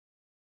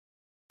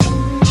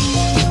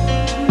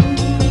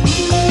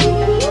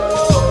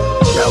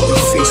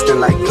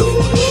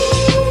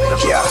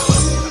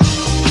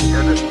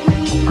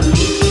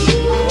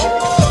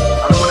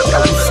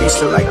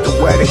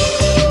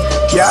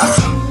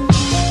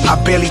I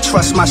barely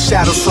trust my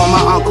shadow, saw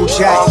my Uncle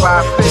Jack.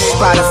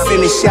 Despite a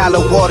finish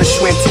shallow water,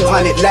 swam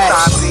 200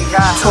 laps.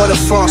 Tour de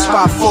France,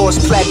 spot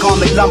fours, plaque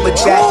garment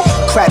lumberjack.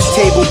 Craps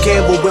table,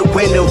 gamble with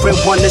winter and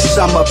won the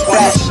summer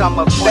back.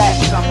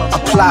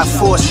 Apply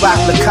force, rock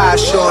Lakai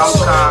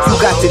shorts. You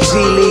got the G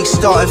League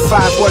starting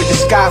 5 word to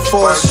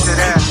Skyforce.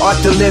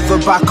 Art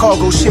delivered by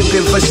cargo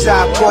shipping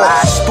Versailles port.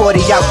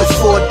 Sporty out the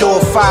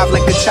 4-door 5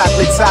 like a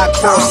chocolate tie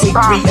cross. Need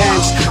 3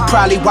 M's,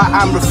 probably why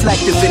I'm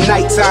reflective in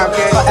nighttime.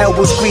 Her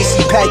elbows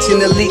greasy, patching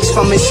the leaks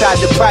from inside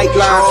the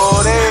pipeline.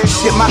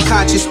 Shit, my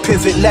conscious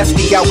pivot,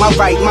 lefty out my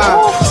right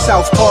mind.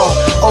 Southpaw,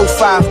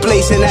 05,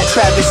 blazing that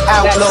Travis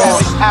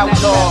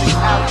Outlaw.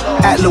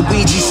 At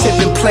Luigi,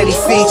 sipping plenty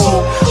Fiji.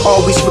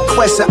 Always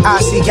request an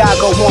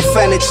Asiago, one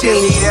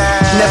Fettuccine.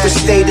 Never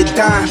stayed a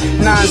dime,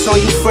 9s on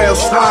you frail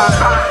swine.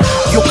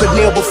 You could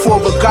kneel before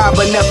a god,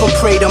 but never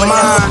pray to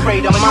mine.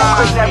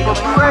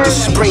 The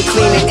spring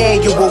cleaning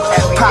annual.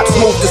 Pops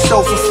moved the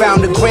sofa,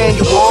 found the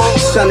granule.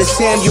 Son of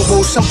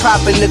Samuel, some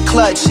pop in the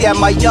clutch. Yeah,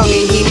 my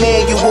youngin', he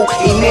manual.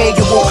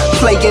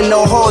 Playing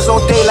no whores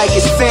all day like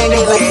it's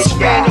Fanuel.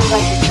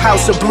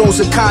 House of Blues,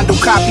 a condo,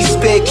 copy,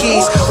 spare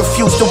keys.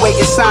 Refuse to wait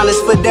in silence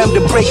for them to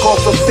break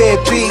off a fair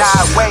piece.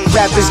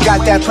 Rappers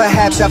got that,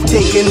 perhaps I've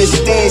taken the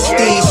stand,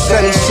 Steve.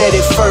 Sonny said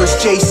it first,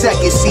 Jay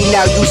second. See,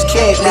 now you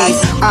can't leave.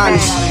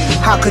 Honest.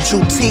 How could you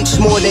teach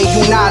more than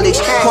you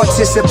knowledge?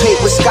 Participate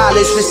with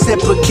scholars,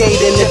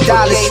 reciprocating the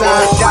dollar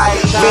sign.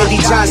 Randy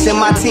Johnson,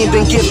 my team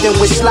been gifted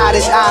with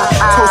sliders. I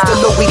toast a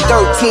Louis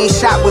 13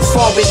 shot with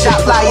Farris and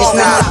pliers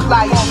now.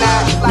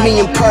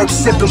 Me and Perk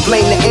sipping,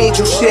 blame the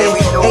angel shit.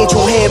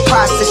 Angel head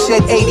pasta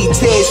shed 80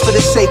 tears for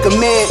the sake of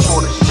man.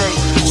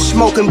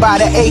 Smoking by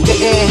the acre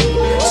in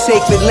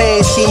sacred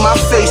land, see my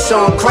face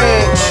on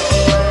grams.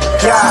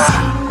 Yeah,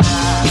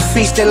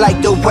 feasting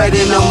like the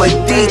wedding of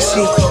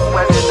Medici.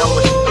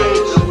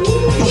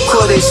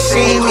 Couldn't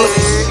see me,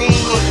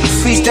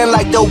 feasting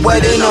like the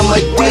wedding of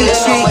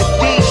Medici.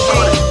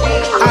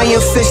 Iron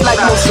fist like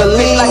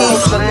Mussolini,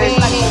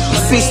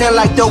 feasting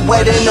like the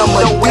wedding of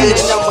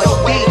Medici.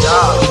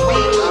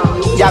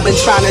 Y'all been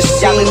trying to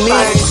see me,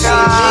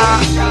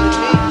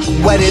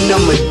 wedding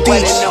of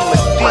Medici.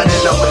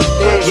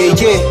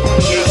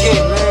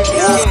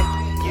 Yeah.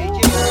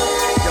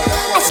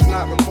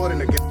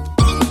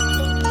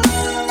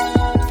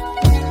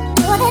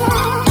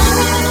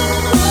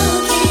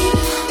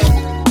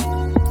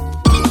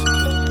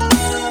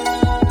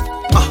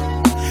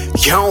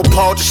 Young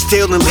Paul just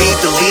steal and lead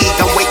the league.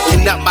 I'm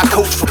waking up my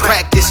coach for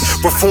practice.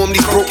 Reform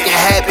these broken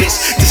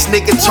habits. This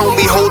nigga told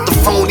me hold the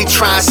phone, he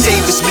try and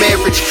save his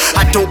marriage.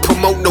 I don't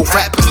promote no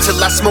rappers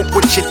till I smoke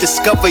what you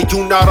discover.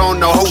 You not on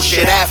the whole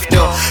shit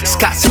after.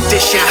 Scott's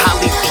edition,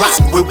 Holly plot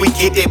where we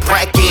get it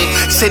bragging.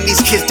 Send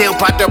these kids down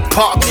by the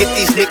park, get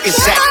these niggas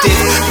active.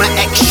 My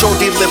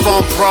ex-shorty live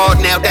on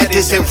Broad, now that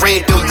isn't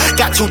random.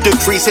 Got 2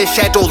 degrees in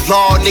shadow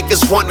law,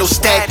 niggas want no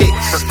static.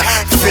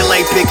 Feel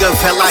like bigger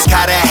fella,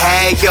 gotta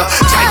have ya.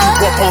 Tie you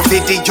up on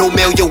video,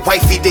 mail your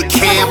wifey the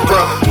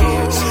camera.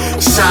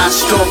 Side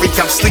story,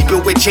 I'm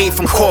sleeping with Jane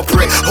from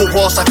corporate. Her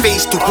walls I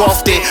face too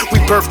often. We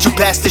birthed you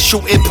bastards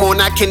shooting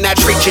porn, I cannot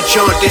treat your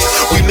jaundice.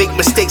 We make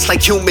mistakes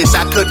like humans,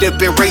 I could have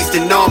been raised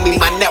in army.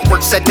 My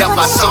network set down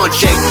by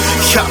Sanjay.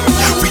 Yeah,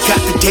 we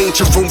got the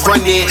danger room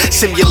running.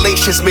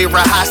 Simulations,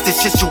 mirror hostage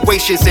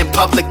situations in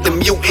public, the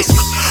mutants.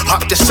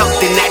 Up to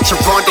something at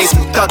your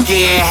rendezvous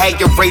thuggin'. Had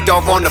your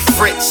radar on the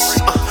fritz.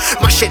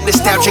 My shit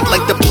nostalgic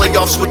like the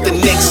playoffs with the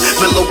Knicks.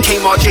 Melo,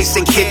 Kmart,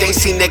 Jason Kidd, ain't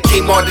seen that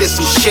Kmart, did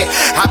some shit.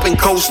 I've been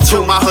ghost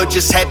too, my hood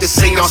just had the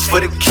seance for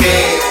the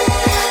kid.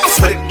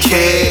 For the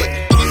kid,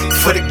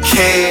 for the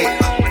kid.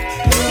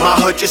 My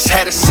hood just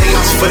had a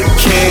seance for the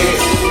kid.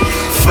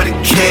 For the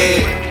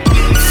kid,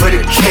 for the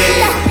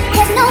kid.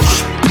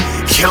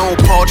 Young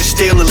Paul just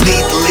steal and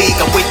lead the league.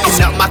 I'm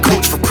waking up my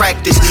coach for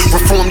practice.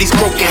 Reform these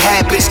broken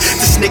habits.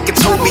 This nigga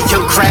told me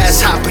young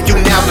grasshopper, you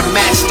now the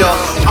master.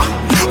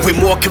 With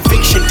more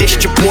conviction, dish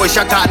your boys,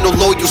 y'all got no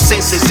loyal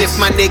senses. If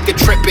my nigga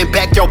tripping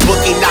back, y'all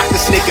boogie, knock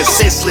this nigga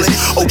senseless.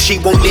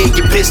 OG won't need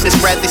your business,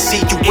 rather see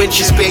you win,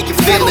 just spare your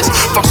feelings.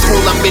 Fuck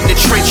school, I'm in the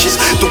trenches.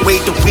 The way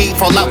the weave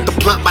all out the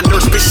blunt, my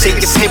nurse bitch say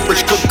it's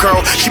hemorrhage. Good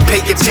girl, she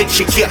pay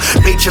attention, yeah.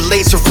 Major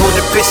laser on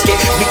the biscuit,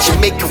 meet your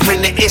maker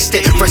in the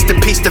instant. Rest in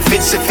peace to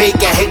Vincent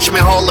Vega,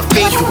 Henchman Hall of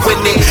Fame, you win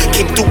it.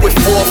 Came through with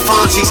 4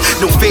 Fonzies,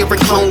 no fear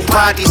in clone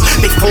bodies.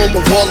 They form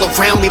a wall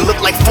around me, look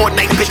like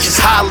Fortnite bitches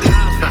Holly.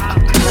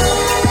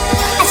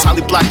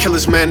 Holly block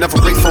killers, man,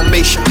 never break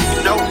formation.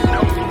 No,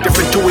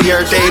 different Dewey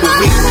every day of the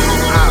week.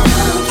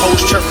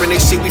 Hoes chirping, they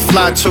see we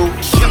fly too.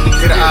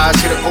 Hear the eyes,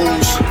 hear the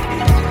O's.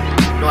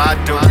 No, I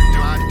do.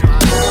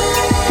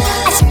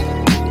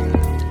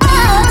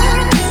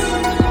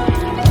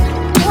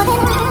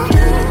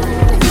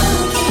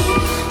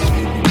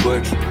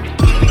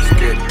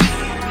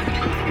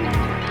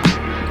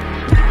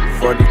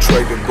 From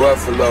Detroit to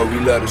Buffalo, we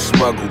let a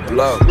smuggle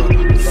blow.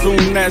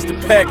 Soon as the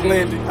pack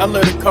landed, I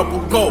let a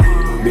couple go.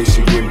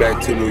 Michigan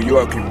back to New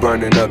York, we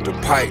burning up the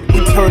pipe.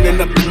 We turning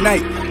up the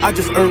night, I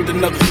just earned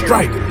another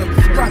strike.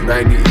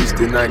 90 East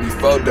and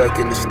 94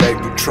 ducking the state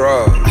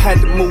patrol. I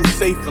had to move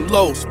safe and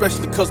low,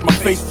 especially cause my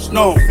face was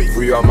known.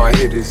 Free all my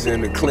hitters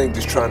in the clink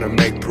just trying to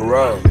make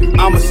parole.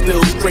 I'ma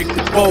still scrape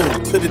the bowl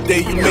till the day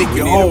you make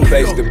it home. Need a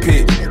place to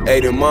pitch,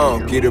 8 a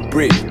mom, get a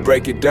brick,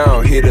 break it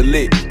down, hit a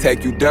lick,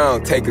 take you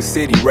down, take a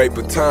city, rape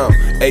a town.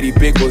 80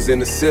 big ones in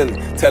the ceiling,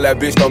 tell that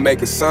bitch don't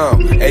make a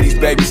sound. 80's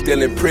baby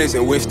still in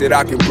prison, wish that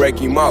I could break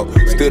him out.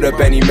 Stood up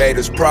and he made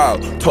us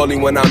proud, told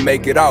him when I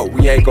make it out,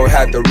 we ain't gon'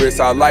 have to risk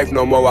our life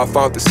no more, I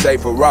found the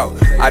safer route.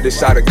 I just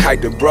shot a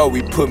kite to bro,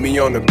 he put me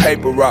on the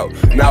paper route.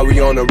 Now we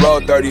on the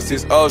road,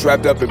 36 O's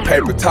wrapped up in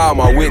paper towel.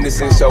 My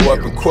witnesses show up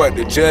in court,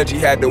 the judge, he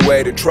had to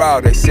weigh the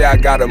trial. They say I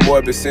got a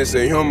morbid sense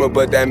of humor,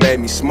 but that made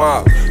me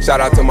smile.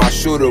 Shout out to my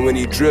shooter, when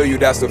he drill you,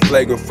 that's a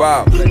flagrant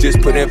foul.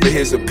 Just put in for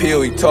his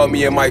appeal, he told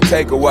me it might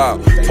take a while.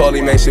 Told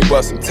him ain't shit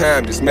but some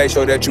time, just make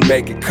sure that you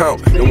make it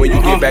count. And when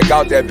you get back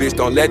out that bitch,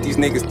 don't let these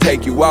niggas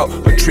take you out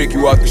or trick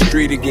you off the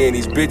street again.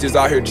 These bitches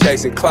out here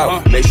chasing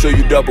clout, make sure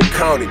you double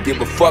count it,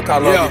 give a fuck how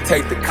long it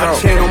take to count.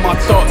 I channel my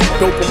thoughts,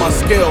 dope on my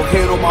scale,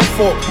 hand on my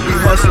fork. We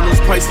hustlers,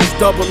 prices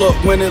double up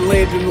when it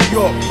land in New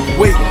York.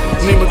 Wait,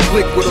 name a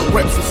click with a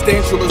rep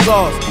substantial as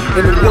ours.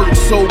 And it works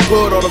so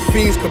good, all the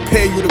fiends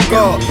compare you to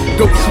God.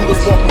 Dope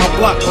shooters walk my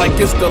block like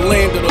it's the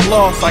land of the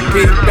lost. I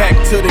gave back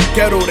to the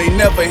ghetto, they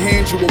never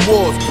hand you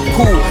awards.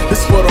 Cool,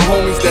 this for the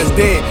homies that's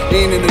dead,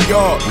 ain't in the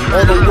yard.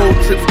 All the road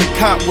trips to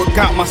cop, what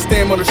got my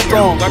stamina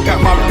strong. I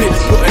got my bitch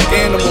put an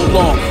animal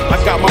on. I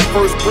got my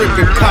first brick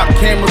and cop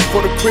cameras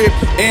for the crib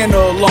and the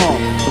alarm.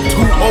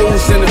 2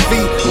 O's in a V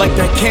like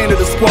that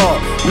Canada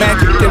squad.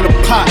 Magic in the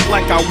pot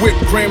like I whip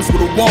grams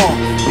with a wand.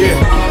 Yeah,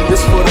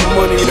 this for the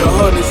money, the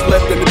hundreds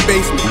left in the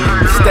basement.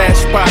 The stash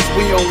spots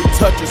we only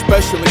touch on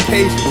special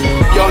occasions.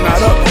 Y'all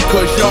not up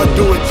cause y'all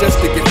do it just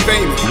to get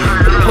famous.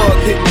 The plug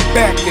hit me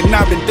back and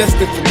I've been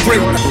destined for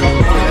greatness.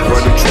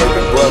 Running truck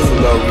in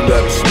Buffalo, we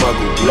let them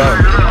smuggle blood.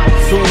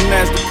 Soon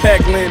as the pack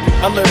landed,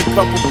 I let a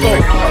couple go.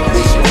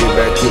 Then she get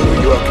back to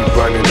New York, he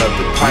running up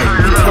the pipe.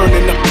 We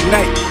turning up the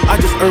night, I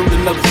just earned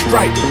another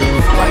stripe. 90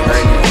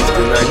 East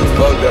and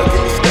 94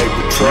 ducking the state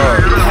patrol.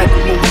 I had to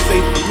move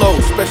safe and low,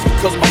 especially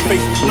cause my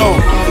face was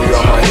known. Free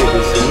all my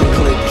hitters in the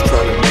clink just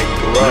trying to make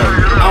parole.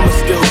 I'ma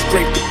still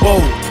scrape the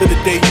bowl till the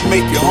day you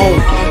make it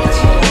home.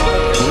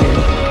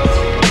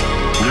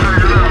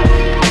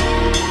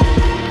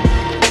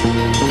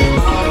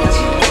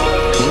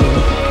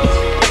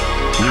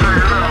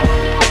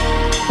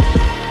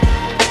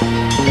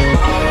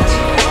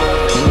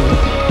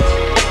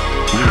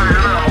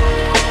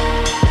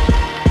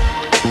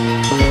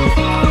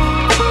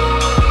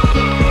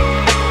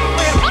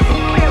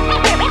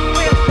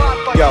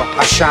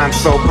 I shine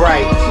so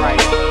bright.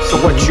 So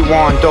what you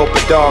on, dope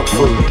or dog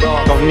food?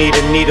 Don't need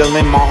a needle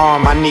in my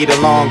arm, I need a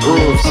long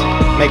grooves.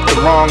 Make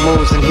the wrong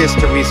moves and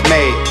history's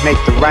made. Make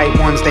the right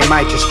ones, they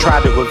might just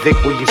try to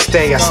evict where you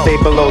stay. I stay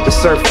below the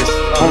surface,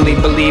 only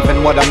believe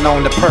in what I'm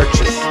known to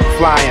purchase.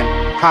 Flying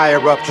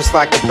higher up just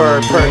like a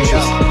bird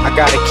perches. I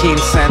got a keen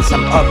sense,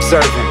 I'm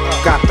observant.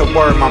 Got the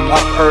worm, I'm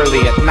up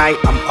early. At night,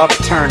 I'm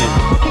upturning.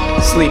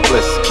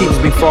 Sleepless, keeps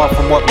me far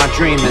from what my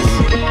dream is.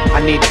 I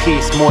need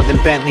peace more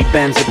than Bentley,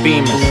 Benz, or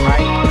Beemers.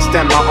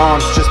 Extend my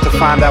arms just to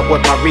find out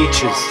what my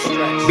reach is.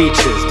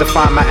 Beaches,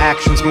 define my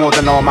actions more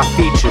than all my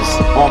features.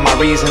 All my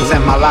reasons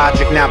and my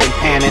logic now been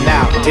panning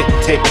out.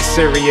 Didn't take it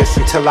serious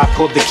until I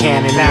pulled the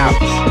cannon out.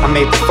 I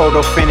made the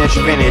photo finish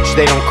vintage,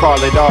 they don't call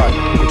it art.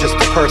 I'm just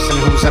a person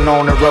who's an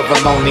owner of a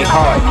lonely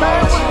heart.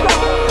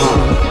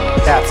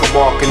 That's a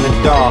walk in the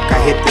dark.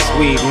 I hit this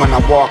weed when I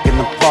walk in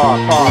the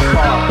park.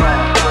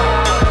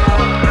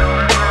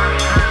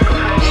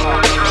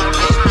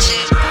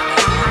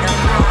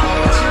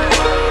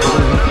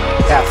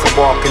 That's a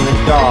walk in the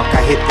dark.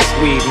 I hit this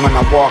weed when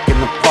I walk in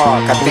the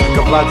park. I think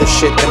of other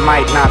shit that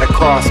might not have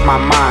crossed my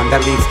mind.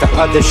 That leads to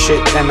other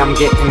shit, then I'm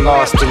getting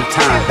lost in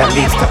time. That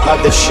leads to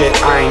other shit,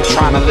 I ain't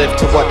trying to live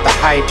to what the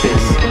hype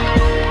is.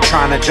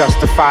 Trying to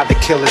justify the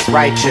killer's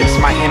righteous.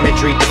 My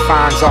imagery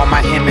defines all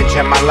my image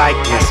and my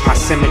likeness. My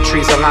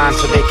symmetries align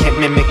so they can't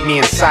mimic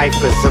me in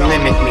ciphers or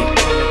limit me.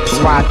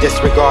 That's why I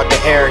disregard the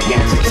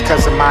arrogance. It's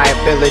cause of my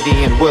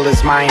ability and will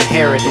is my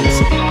inheritance.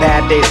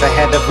 Bad days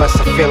ahead of us,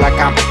 I feel like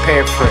I'm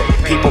prepared for it.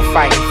 People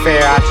fighting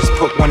fair, I just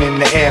put one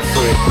in the air for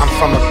it. I'm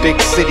from a big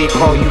city,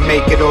 call you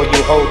make it or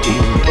you OD.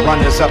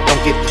 Runners up don't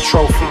get the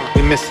trophy,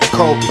 we miss the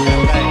Kobe.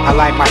 I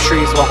like my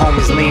trees while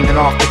homies leaning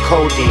off the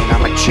codeine.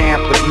 I'm a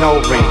champ with no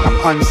ring, I'm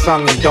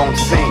unsung and don't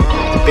sing.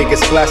 The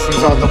biggest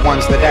blessings are the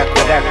ones that echo.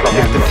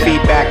 If the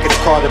feedback is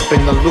caught up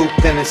in the loop,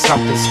 then it's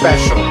something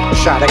special.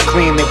 Shot it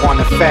clean, they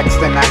want effects,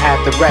 then I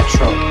add the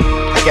retro.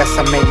 I guess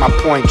I made my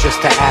point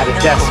just to add a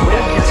decimal.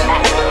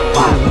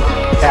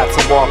 That's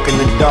a walk in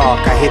the dark.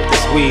 I hit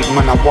this weed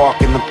when I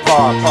walk in the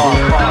park.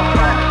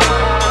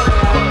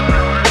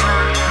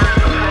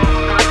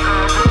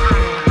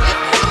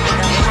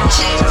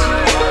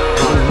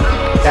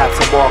 That's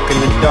a walk in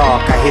the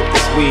dark. I hit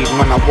this weed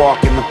when I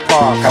walk in the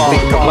park. I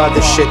think of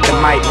other shit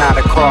that might not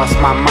have crossed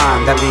my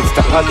mind. That leads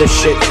to other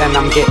shit, then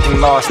I'm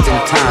getting lost in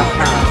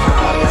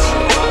time.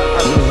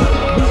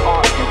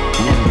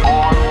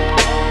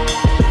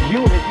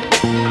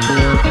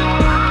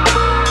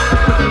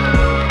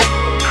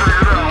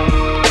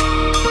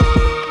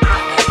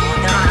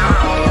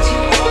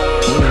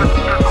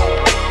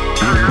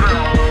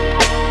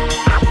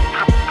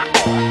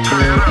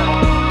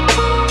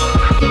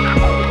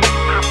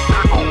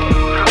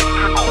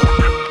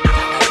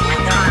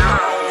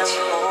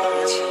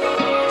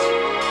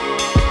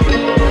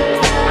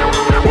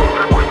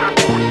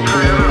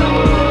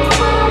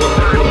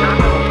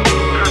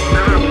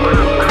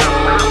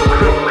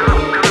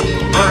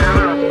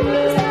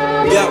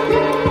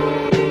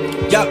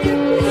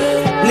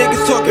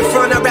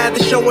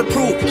 show and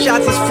prove.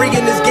 Shots is free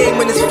in this game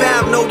when it's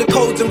foul, know the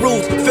codes and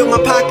rules. Fill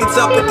my pockets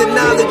up with the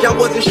knowledge I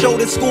wasn't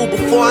showed in school.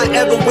 Before I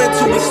ever went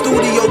to a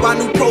studio, I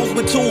knew pros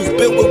with tools.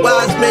 Built with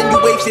wise men,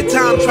 you waste your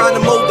time trying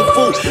to mold the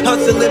fool.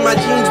 Hustle in my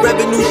jeans,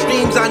 revenue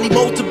streams, I need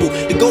multiple.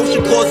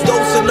 Negotiable cost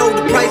those so know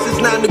the price is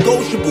not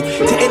negotiable.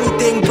 To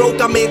anything broke,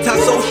 I'm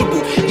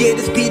anti-sociable. Yeah,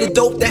 this be the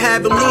dope to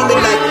have him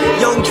leaning like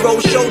Young Dro,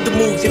 shoulder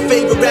moves. Your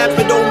favorite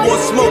rapper don't want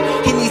smoke,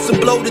 he needs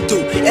some blow to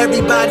do.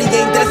 Everybody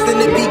ain't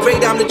destined to be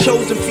great, I'm the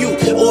chosen few.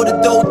 All the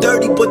dough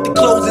dirty, but the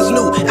clothes is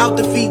new. Out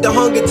to feed the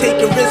hunger,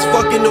 taking risks,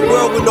 fucking the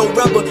world with no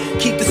rubber.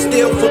 Keep the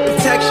steel for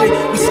protection.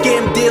 We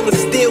scam dealers,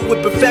 steal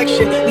with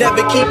perfection.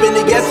 Never keeping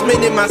a yes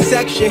man in my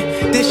section.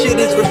 This shit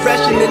is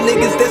refreshing to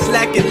niggas that's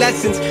lacking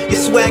lessons.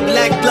 Your swag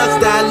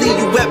lackluster, I leave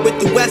you wet with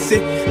the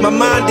Wesson. My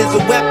mind is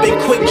a weapon,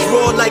 quick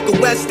draw like a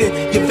Western.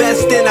 Your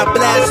vest in, I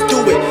blast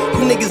through it.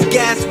 You niggas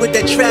gas with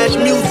that trash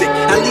music.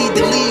 I lead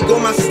the league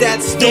on my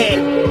stats. Yeah,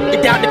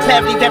 the down the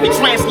clarity very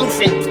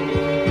translucent.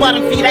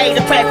 Bottom feet, I ate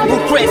a crack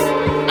from Chris.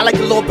 I like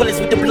the low bullets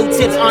with the blue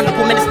tips.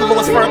 Honorable Minister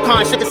Louis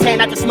Farrakhan shook his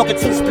hand after smoking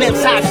 2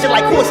 spliffs. High shit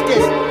like, who's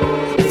this?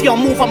 If you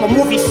don't move, I'm a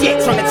movie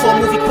shit. Turn it to a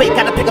movie quick,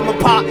 gotta pick 'em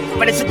apart.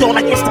 But it's a door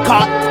like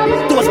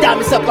Instacart. Doors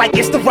diamonds up like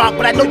it's the rock.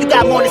 But I know you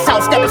got more in the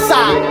south, step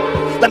aside.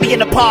 Let me in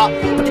the park,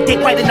 put the dick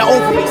right in the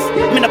ovaries.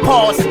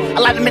 Menopause, I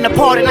like them in the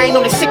part and I ain't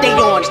on the shit they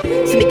on.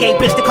 Send the gay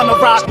bitch to come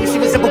and rock me, she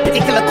resemble picky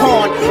killer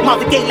corn.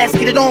 Marvin Gaye, let's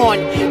get it on.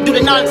 Do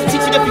the knowledge and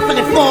teach it if you feel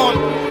informed.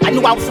 I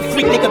knew I was a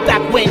freak nigga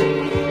back when.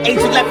 Age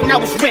 11, I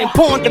was written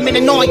porn, them in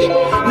annoying.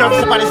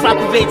 Nervous about his rock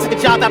vid, took a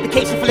job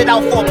application, fill it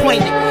out for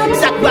appointment.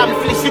 Exactly why I'm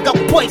feeling shit up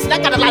with poison. I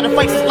got a lot of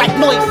vices like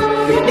noisy.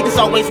 Niggas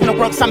always wanna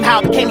work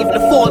somehow, but can't even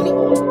afford me.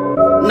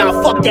 Nah,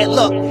 fuck that,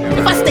 look.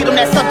 If I stayed on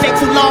that subject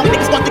too long,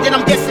 niggas gon' think that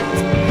I'm dissing.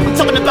 I'm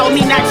talking about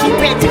me, not you.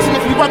 Pay attention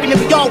if you working, if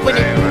we all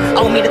winning.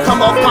 I don't mean to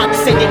come off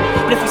condescending,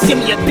 but if you send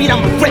me a beat,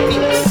 I'ma rip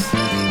it.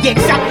 Yeah,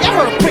 exactly, I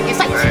heard crickets.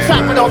 I used to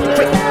try right off the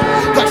cricket.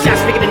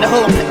 Gunshots bigger than the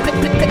hood.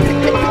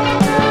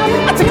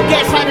 I took the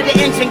gas right of the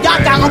engine. Y'all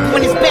got Uncle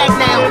in his bag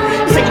now.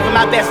 This ain't even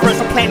my best verse.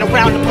 I'm playing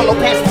around. The polo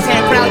pants is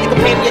 $10 brown. You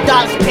can pay me your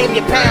dollars, you pay me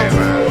your pounds.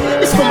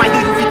 This for my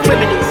UUV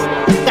criminals.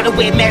 Gotta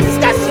wear masks,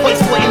 disguise his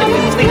voice for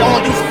interviews. They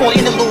don't use for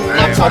interlude.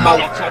 I'm talking about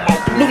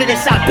knew that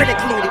inside, been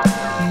included.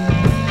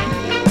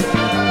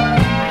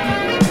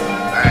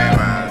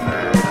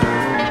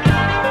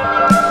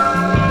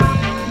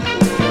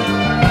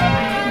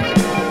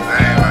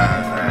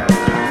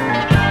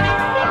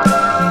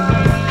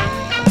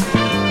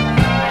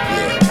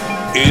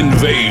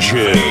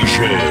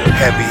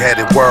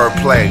 Heavy-headed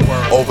wordplay,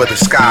 over the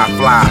sky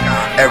fly.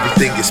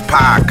 Everything is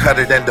pie, cut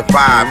it and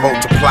divide,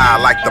 multiply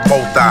like the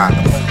multi.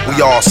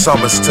 We all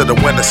summers to the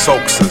winter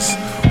soaks us.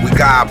 We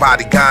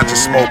God-body ganja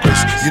smokers.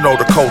 You know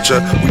the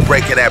culture, we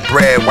breaking that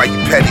bread while you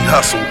petty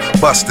hustle.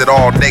 Busted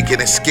all naked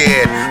and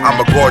scared, I'm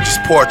a gorgeous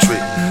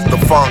portrait. The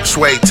feng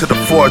shui to the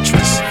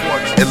fortress.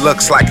 It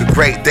looks like a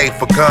great day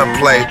for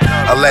gunplay.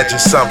 A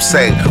legend some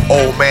say,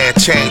 old man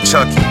chain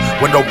chunky.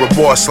 With no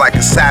remorse like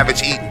a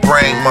savage eating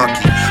brain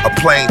monkey. A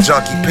plain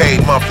junkie paid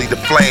monthly to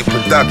Flame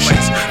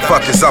Productions.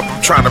 Fuck is up,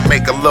 I'm trying to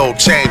make a little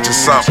change or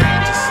something.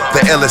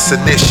 The illest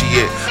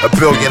initiate, a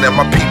billion and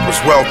my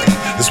people's wealthy,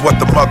 is what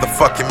the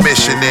motherfucking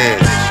mission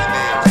is.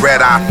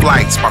 Red-eye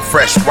flights, my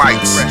fresh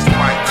whites,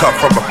 cut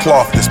from a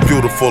cloth that's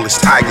beautiful as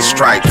tiger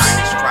stripes.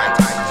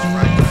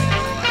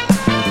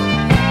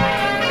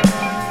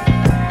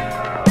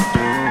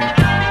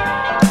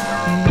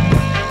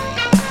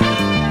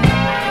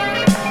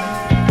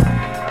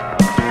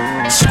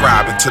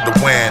 Scribing to the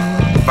wind,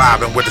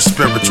 vibing with a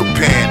spiritual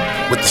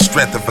pen, with the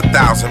strength of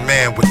 1,000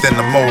 men within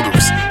the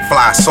motives.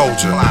 Fly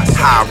soldier,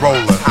 high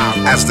roller.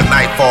 As the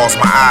night falls,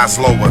 my eyes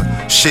lower.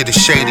 Shit is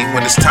shady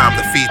when it's time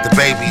to feed the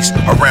babies.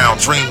 Around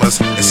dreamers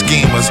and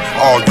schemers,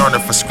 all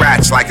yearning for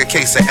scratch like a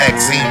case of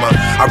eczema.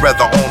 I'd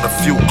rather own a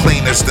few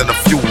cleaners than a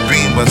few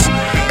Beemers.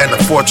 And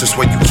a fortress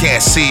where you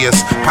can't see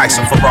us. Pikes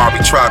and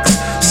Ferrari trucks,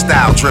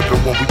 style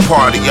dripping when we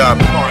party up.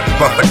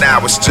 But for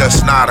now it's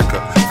just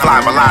Nautica. Fly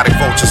melodic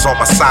vultures on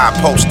my side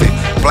posted.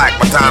 Black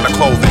Madonna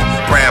clothing,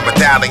 brand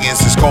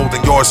medallions is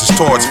golden. Yours is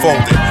towards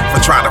folding.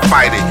 For trying to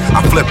fight it,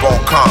 I flip on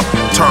come,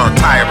 turn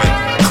tyrant.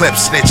 Clip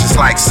snitches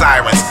like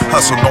sirens.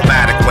 Hustle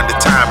nomadic when the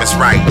time is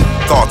right.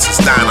 Thoughts is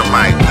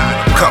dynamite.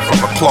 Cut from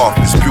a cloth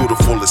as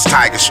beautiful as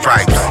tiger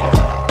stripes.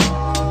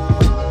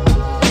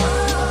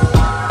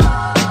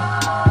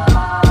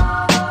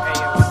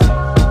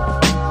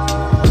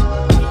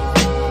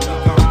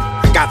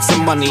 I got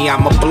some money,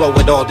 I'ma blow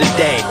it all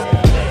today.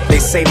 They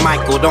say,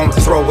 Michael, don't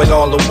throw it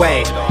all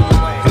away.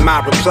 And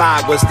my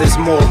reply was, there's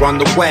more on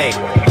the way.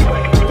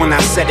 When I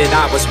said it,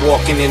 I was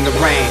walking in the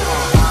rain.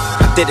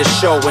 I did a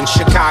show in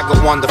Chicago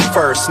on the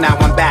 1st. Now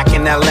I'm back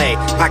in LA,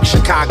 like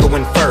Chicago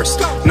in first.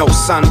 No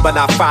son, but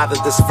I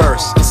fathered this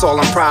verse. It's all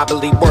I'm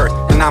probably worth.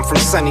 And I'm from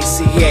sunny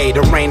CA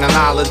to rain on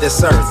all of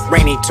this earth.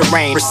 Rainy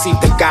terrain, receive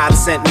the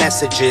God-sent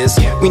messages.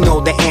 We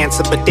know the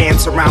answer, but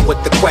dance around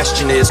what the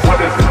question is.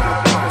 What is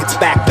it? It's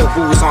back to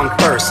who's on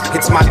first.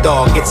 It's my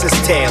dog, it's his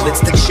tail,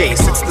 it's the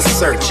chase, it's the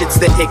search, it's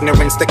the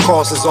ignorance that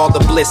causes all the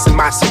bliss in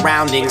my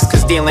surroundings.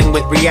 Cause dealing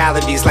with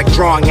realities like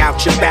drawing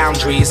out your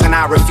boundaries, and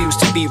I refuse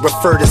to be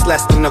referred as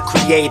less than a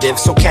creative.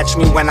 So catch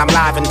me when I'm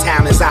live in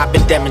town, as I've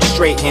been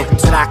demonstrating,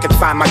 so that I can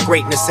find my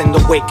greatness in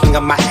the waking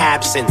of my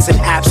absence, and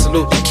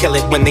absolutely kill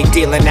it when they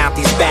dealing out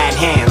these bad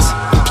hands.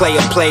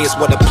 Player plays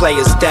what a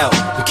player's dealt,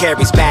 and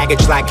carries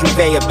baggage like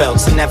conveyor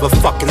belts, and never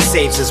fucking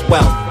saves his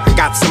wealth. I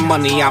got some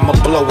money, I'ma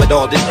blow it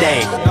all today.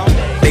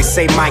 They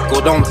say,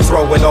 Michael, don't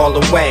throw it all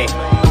away.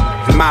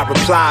 And my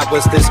reply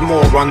was, there's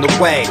more on the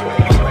way.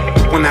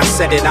 When I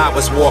said it, I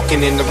was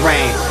walking in the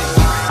rain.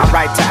 I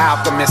write to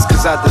alchemists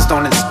cause others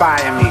don't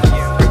inspire me.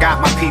 I got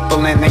my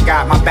people and they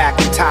got my back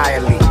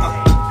entirely.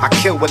 I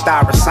kill with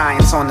Irish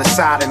science on the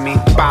side of me.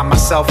 By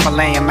myself, I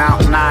lay him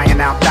out and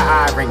iron out the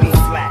irony.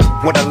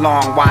 What a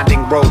long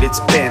winding road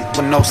it's been,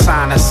 with no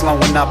sign of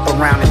slowing up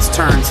around its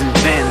turns and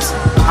bends.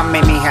 How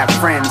many have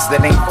friends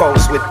that ain't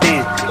foes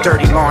within?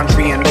 Dirty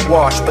laundry in the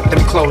wash, but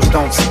them clothes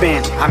don't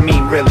spin. I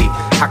mean really,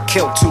 I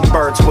kill two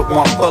birds with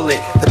one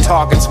bullet. The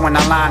target's when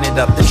I line it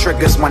up, the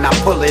trigger's when I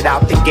pull it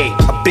out the gate.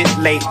 A bit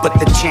late, but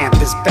the champ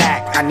is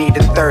back. I need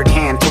a third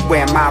hand to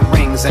wear my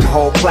rings and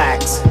hold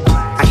plaques.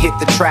 I hit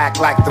the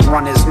track like the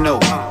runner's new.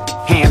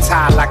 Hands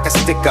high like a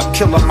stick up,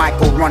 Killer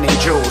Michael running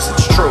jewels.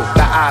 It's true,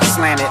 the eyes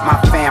slanted, my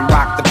fam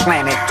rock the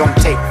planet. Don't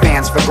take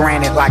fans for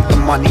granted like the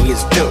money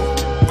is due.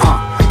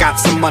 I got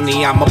some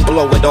money, I'ma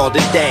blow it all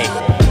today.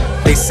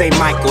 They say,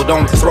 Michael,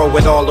 don't throw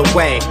it all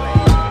away.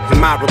 And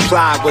my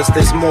reply was,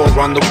 there's more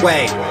on the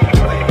way.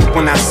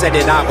 When I said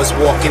it, I was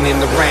walking in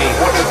the rain.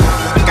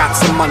 Got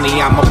some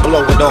money, I'ma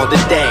blow it all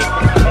today.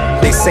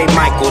 They say,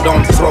 Michael,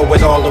 don't throw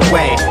it all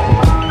away.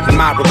 And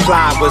my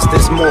reply was,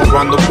 there's more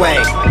on the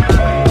way.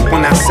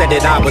 When I said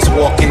it, I was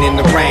walking in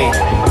the rain.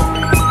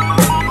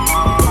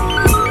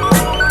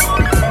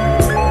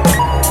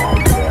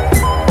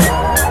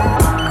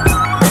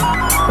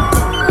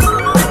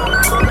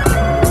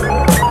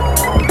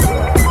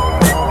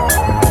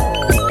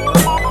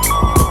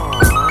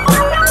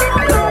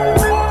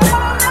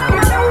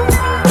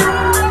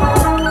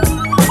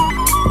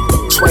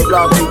 Swipe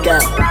log, beat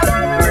down.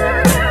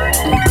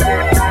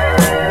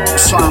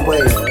 Swan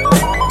wave.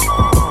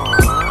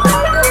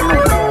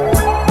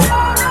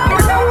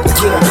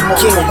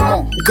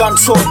 Yeah, gun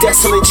talk,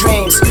 desolate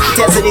dreams.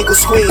 Desert eagle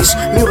squeeze.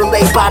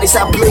 Mutilate bodies,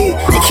 I bleed.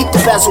 And keep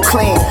the bezel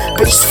clean.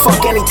 Bitches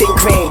fuck anything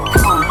green.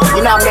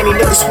 You know how many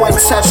niggas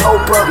wouldn't touch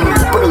Oprah,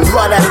 but I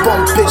love that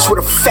bum bitch with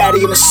a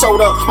fatty and a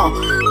soda.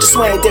 Just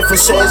where the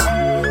difference is.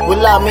 What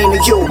love mean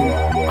to you?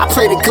 I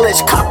play the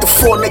glitch, cop the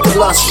 4 nigga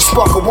lust. You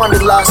spark a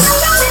wanderlust.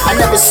 I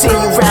never seen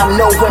you round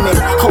no women.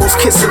 Hoes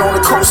kissing on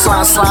the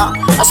coastline slime.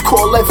 That's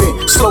called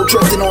living, slow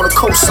drifting on the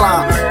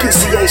coastline.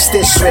 PCH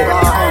district,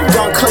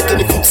 gun clicking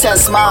if you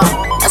test mine.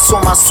 That's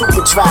on my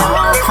super drive.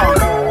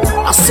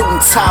 I suit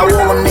and tie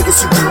all them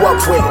niggas you grew up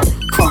with.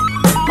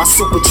 My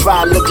super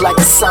drive look like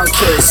a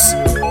Sunkist.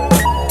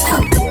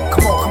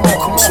 Come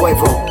on,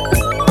 Swavel.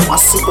 My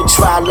super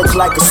drive look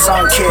like a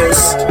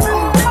Sunkist.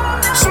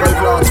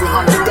 Swavel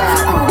 300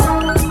 down.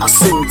 I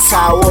suit and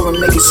tie all them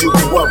niggas you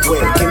grew up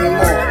with. Give me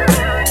more.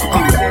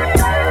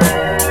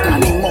 I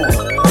need more.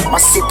 My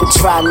super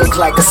dry look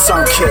like a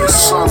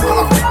Sunkist.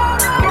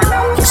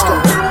 Let's go.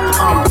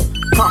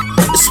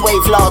 This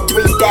wave law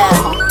 3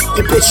 down.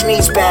 Your bitch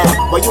knees bound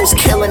while you was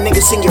killing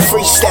niggas in your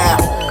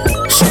freestyle.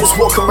 She was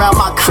walking around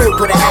my crib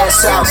with her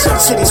ass out.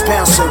 City's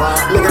bouncing,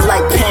 looking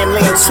like Pamela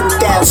in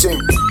 2000.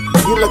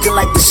 You looking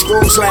like the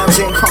screws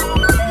lounging.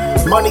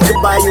 Money could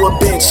buy you a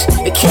bitch,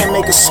 it can't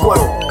make a squirt.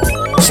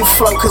 She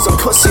flow cause her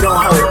pussy don't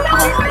hurt.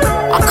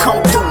 I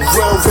come through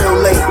real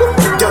late.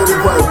 Dirty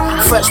work,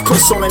 fresh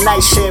puss on a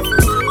night shift.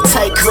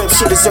 Tight grip,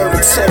 she deserve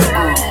a tip.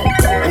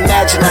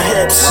 Imagine her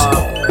hips,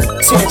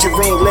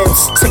 tangerine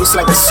lips, taste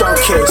like a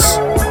Sunkist.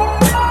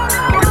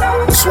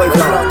 Sway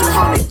up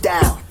 300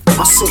 down.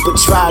 My super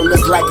dry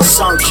look like a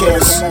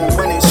Sunkist.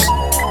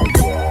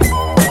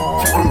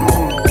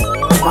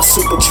 My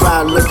super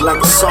dry look like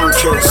a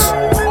Sunkist.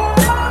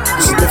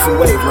 It's a different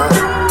wave, man.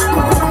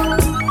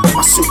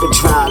 My super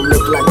dry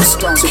look like a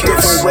Sunkist. It's a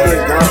different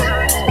wave, dog.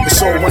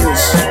 It's all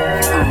winners.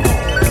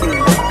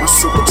 My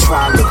super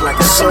dry look like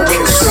a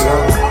Sunkist.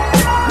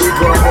 We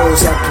brought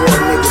hoes out, brought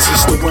niggas,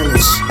 it's the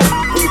winners.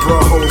 We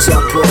brought hoes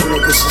out, brought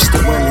niggas, it's the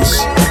winners.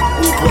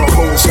 We brought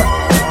hoes out.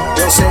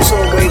 You know what I'm saying? It's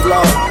all wave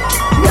law.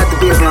 You have to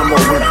be around more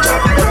women,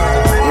 dog. You know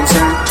what I'm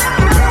saying?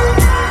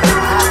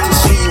 I have to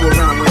see you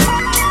around women.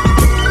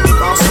 If I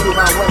don't see you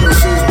around women,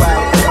 she's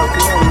wild.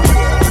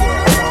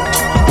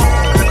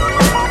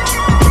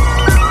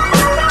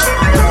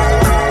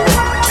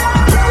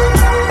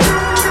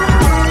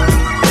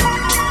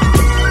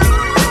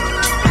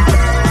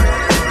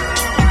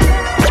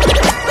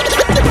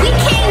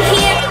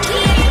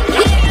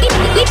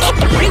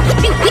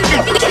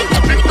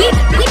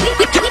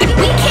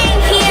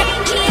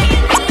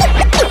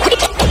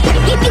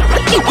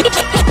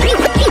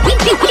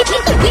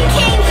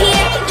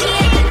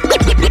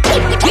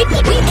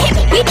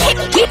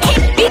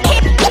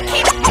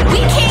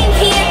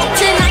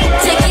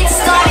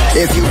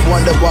 If you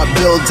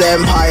builds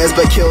empires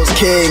but kills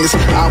kings.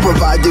 I'll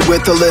provide you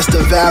with a list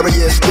of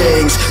various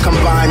things.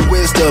 Combine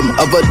wisdom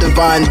of a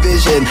divine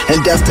vision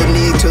and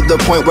destiny to the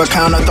point where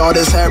counter thought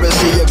is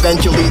heresy.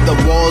 Eventually the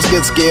walls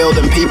get scaled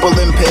and people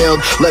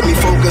impaled. Let me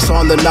focus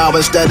on the now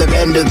instead of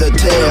end of the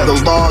tale.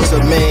 The laws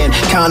of man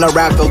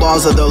counteract the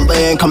laws of the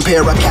land.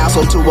 Compare a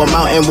castle to a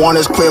mountain, one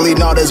is clearly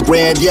not as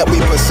grand. Yet we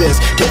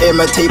persist to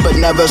imitate but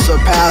never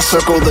surpass.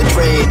 Circle the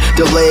train,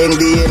 delaying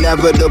the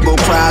inevitable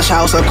crash.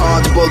 House of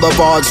Cards,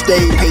 Boulevard,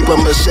 stay paper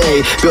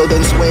mache.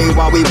 Building sway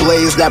while we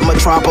blaze that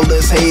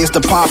metropolis haze.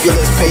 The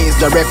populace pays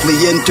directly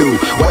into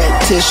wet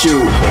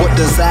tissue. What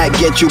does that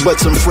get you but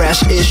some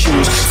fresh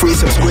issues? Free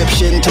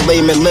subscription to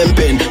layman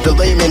limping, the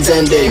layman's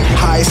ending.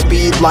 High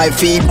speed, life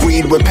feed,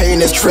 greed where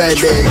pain is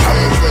treading.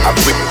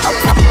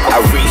 I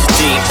reach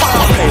deep,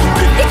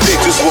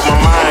 pictures with my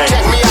mind.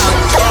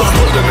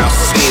 Pulling out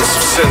scenes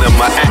from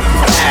cinema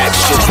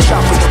action.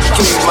 Chopping up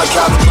games like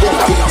how the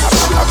movies.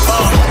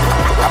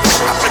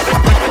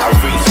 I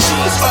reach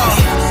deep.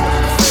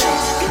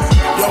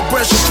 Yo,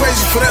 Brett, you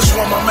crazy for this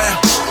one, my man.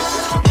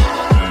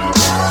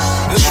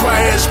 This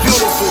right here is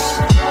beautiful.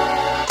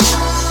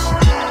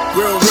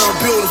 Real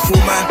beautiful,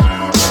 man.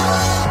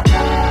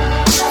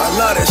 I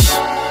love this.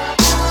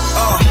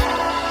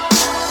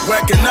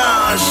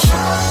 Recognize.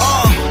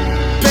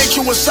 Paint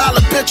you a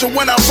solid picture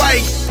when I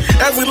write.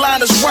 Every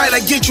line is right, I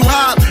get you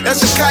high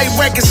as a kite,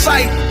 wrecking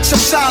sight.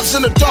 Sometimes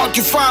in the dark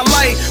you find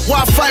light.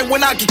 Why fight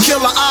when I can kill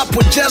an op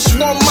with just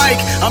one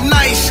mic? I'm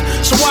nice,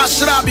 so why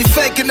should I be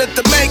faking it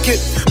to make it?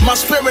 My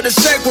spirit is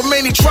sacred,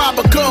 many try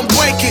but couldn't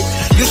break it.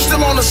 You're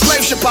still on a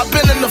slave ship, I've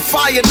been in the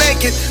fire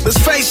naked. Let's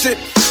face it,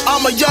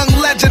 I'm a young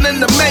legend in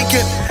the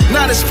making.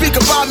 Now they speak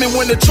about me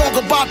when they talk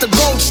about the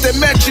goats. They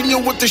mention you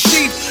with the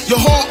sheep,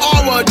 your whole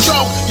aura a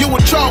joke, you a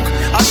joke.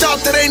 I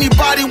doubt that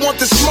anybody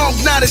want the smoke,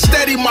 now they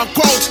steady my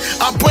quotes.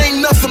 I bring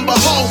nothing but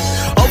hope,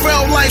 a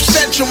real life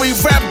century,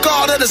 rap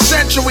god of the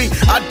century.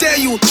 I dare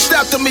you,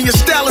 step to me, your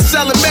style is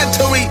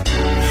elementary.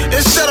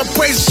 Instead of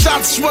praising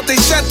shots, it's what they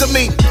said to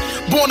me.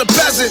 Born a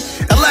peasant,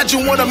 a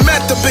legend what I'm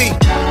meant to be.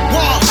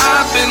 Whoa.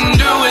 I've been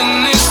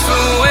doing this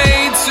for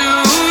way too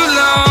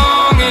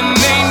long, and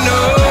ain't no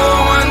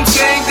one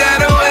take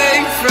that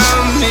away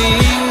from me.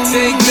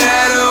 Take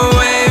that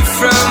away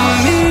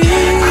from me.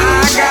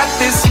 I got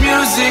this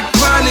music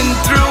running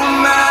through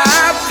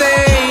my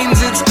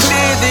veins. It's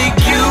clear that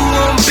you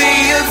won't be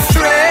a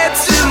threat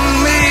to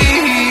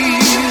me.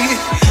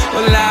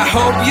 Well, I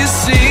hope you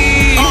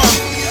see.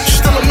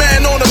 Still a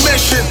man on a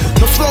mission.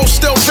 The flow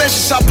still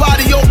vicious, I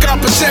body your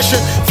competition.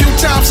 Few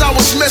times I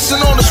was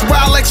missing on this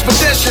wild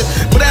expedition,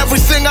 but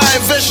everything I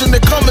envisioned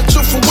it coming to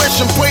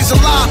fruition. Praise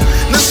Allah,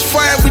 this is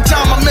for every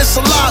time I miss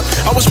a lot.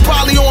 I was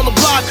probably on the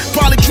block,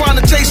 probably trying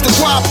to taste the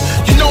guap.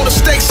 You know the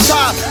stakes is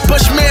high,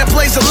 Bushman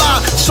plays a lot,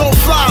 so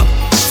fly.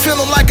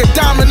 Feeling like a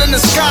diamond in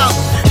the sky.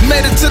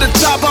 Made it to the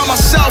top by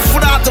myself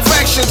without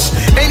directions.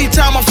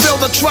 Anytime I fail,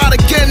 I try to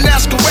again,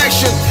 that's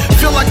correction.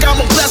 Feel like I'm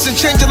a blessing,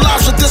 changing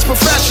lives with this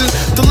profession.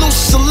 The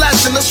loose is a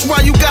lesson, that's why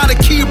you gotta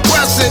keep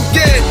pressing.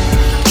 Yeah,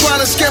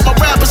 trying to scare my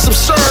rap is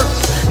absurd.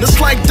 It's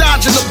like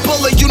dodging a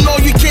bullet, you know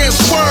you can't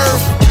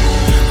swerve.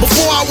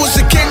 Before I was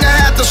a king, I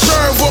had to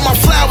serve with my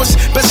flowers.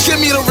 Best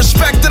give me the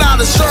respect that I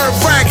deserve,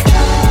 Frank.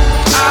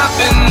 I've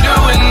been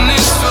doing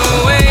this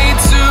for way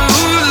too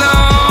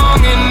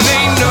long, and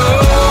ain't no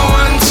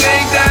one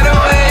take that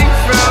away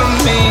from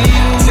me.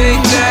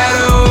 Take that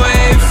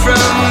away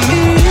from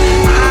me.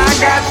 I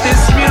got this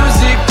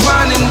music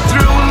running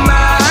through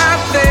my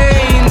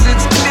veins.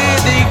 It's clear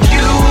that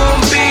you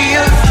won't be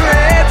a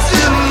threat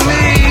to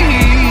me.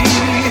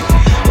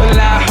 Well,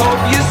 I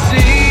hope you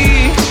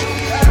see.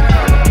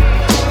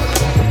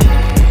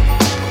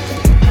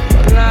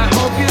 Well, I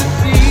hope you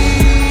see.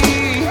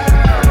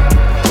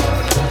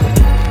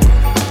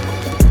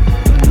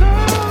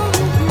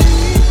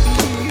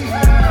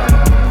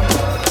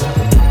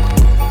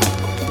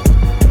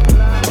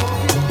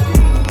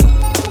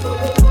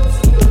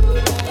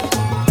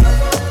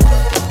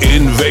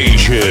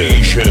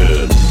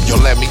 Invasion. Yo,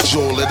 let me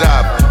jewel it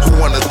up. Who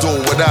wanna do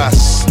with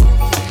us?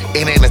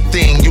 It ain't a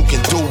thing you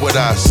can do with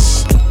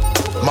us.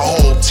 My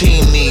whole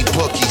team need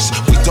bookies.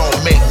 We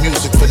don't make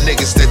music for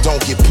niggas that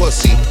don't get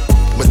pussy.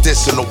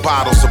 Medicinal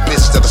bottles, a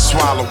bitch that'll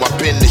swallow. I've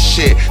been this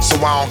shit, so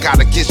I don't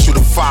gotta get you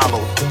to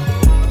follow.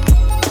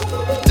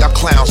 Y'all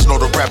clowns know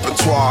the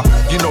repertoire.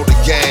 You know the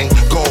gang,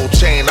 gold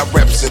chain, I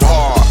reps it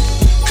hard.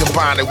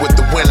 Combine it with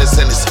the winners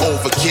and it's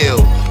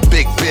overkill.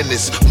 Big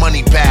business,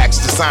 money bags,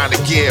 designer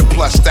gear,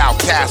 plushed out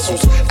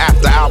castles.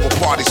 After hour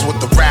parties with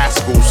the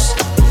rascals.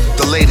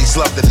 The ladies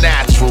love the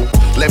natural.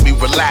 Let me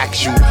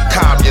relax you,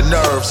 calm your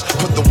nerves.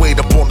 Put the weight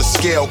up on the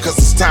scale, cause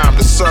it's time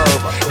to serve.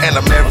 And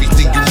I'm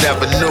everything you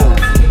never knew.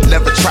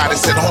 Never try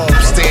this at home,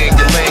 stay in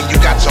your lane. You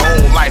got your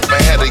own life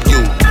ahead of you.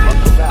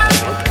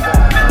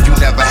 You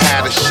never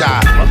had a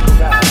shot.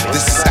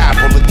 This is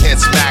Apple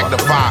against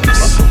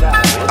Magnavox.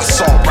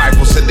 Assault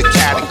rifles in the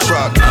caddy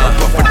truck,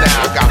 but for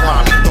now I got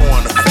mommy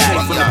throwing a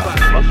fatty up.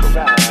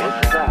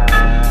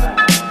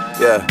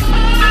 Yeah.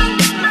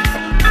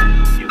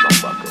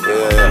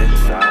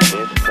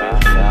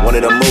 One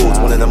of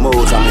the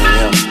moods I'm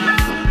in,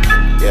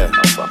 yeah.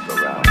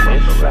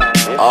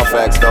 All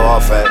facts though, all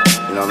facts,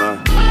 you know what I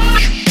mean?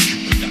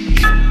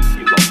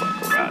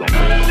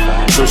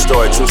 True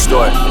story.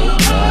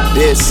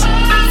 This,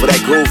 for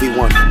that groovy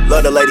one,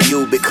 love the lady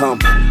you become.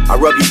 I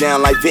rub you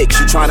down like Vic,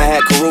 you tryna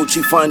have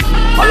Karuchi fun.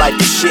 My life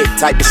is shit,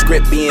 type of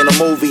script be in a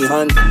movie,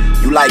 hun.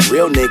 You like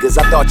real niggas,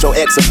 I thought your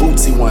ex a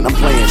bootsy one. I'm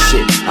playing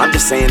shit, I'm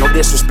just saying no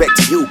disrespect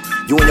to you.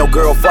 You and your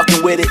girl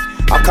fucking with it,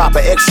 I'll cop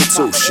an extra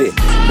too, shit.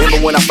 Remember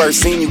when I first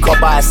seen you caught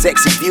by a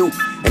sexy view?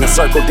 In a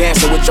circle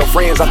dancing with your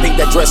friends, I think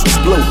that dress was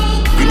blue.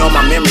 You know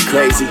my memory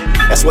crazy,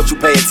 that's what you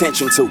pay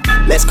attention to.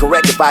 Let's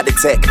correct if I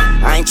detect,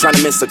 I ain't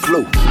tryna miss a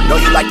clue. Know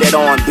you like that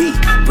R&B,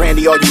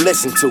 Brandy all you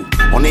listen to.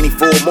 On any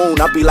full moon,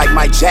 I'll be like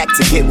Mike Jack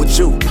to get with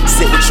you.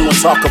 Sit with you and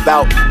talk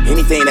about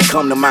anything that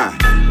come to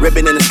mind.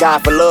 Ribbon in the sky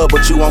for love,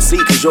 but you won't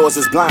see cause yours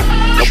is blind.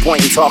 No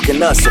point in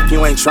talking us if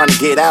you ain't tryna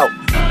get out.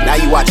 Now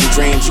you watching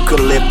dreams you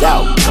could've lived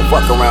out. Don't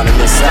fuck around and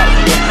miss out.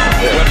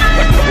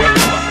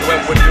 When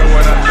we're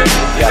doing our thing,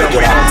 you gotta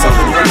get out and tell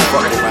me you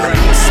fuck around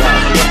and miss out.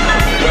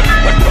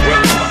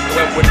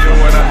 When we're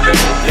doing our thing,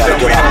 you gotta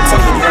get out and tell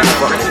me you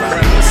fuck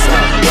around and miss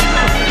out.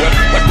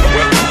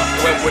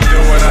 When we're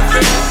doing our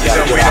thing, you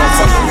gotta get out and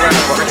tell me you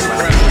fuck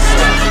around and miss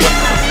out.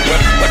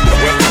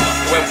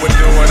 When we're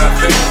doing our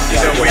thing, you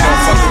know we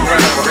don't fuck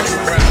around.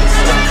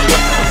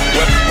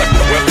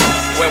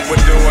 When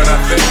we're doing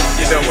our thing,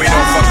 you know we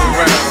don't fuck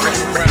around.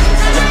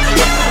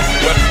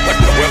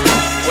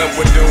 When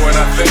we're doing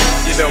our thing,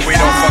 you know we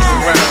don't fuck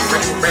around.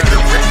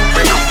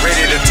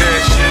 Ready to tear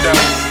shit up.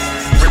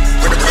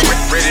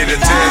 Ready to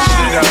tear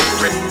shit up.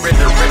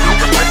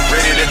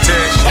 Ready to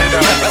tear shit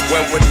up.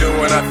 When we're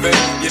doing our thing,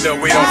 you know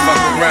we don't fuck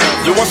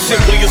around. Yo, I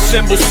simply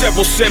assemble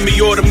several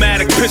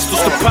semi-automatic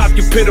pistols to pop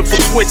your pitiful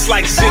twits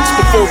like zigs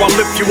before I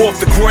lift you off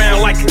the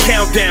ground like a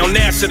countdown.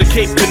 NASA to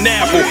Cape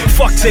Canaveral.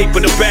 Fuck tape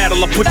in the battle,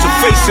 I put your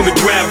face in the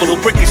gravel. A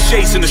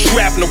ricochets in the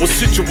shrapnel will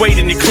situate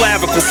in your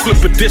clavicle.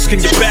 Flip a disc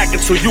in your back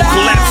until you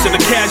collapse in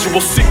a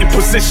casual sitting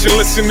position.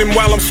 Listening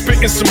while I'm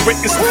spitting some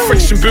rickets. The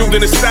friction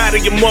building inside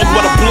of your mug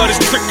while the blood is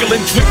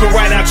trickling, dripping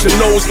right out your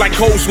nose like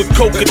hoes with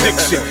coke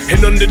addiction. And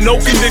under no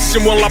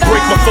condition will I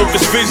break my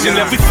focus vision.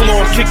 Every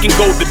floor I'm kicking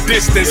go the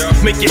distance.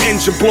 Make your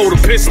engine blow the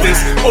pistons.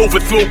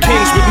 Overthrow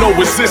kings with no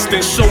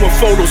resistance. Showing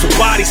photos of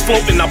bodies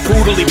floating, I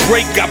brutally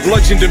break. Got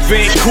bludgeoned in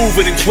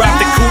Vancouver and dropped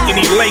at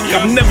Kootenai Lake.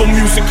 I'm never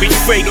musically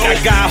fake. I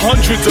got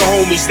hundreds of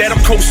homies that'll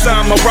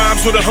co-sign my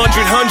rhymes with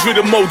 100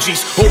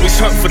 emojis. Always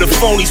hunt for the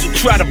phonies who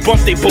try to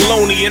bump they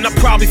baloney. And I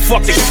probably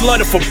fuck they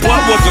slut if a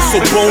butt wasn't so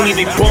bony.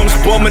 They bums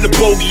bumming the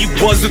bogey. You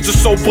buzzards are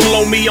so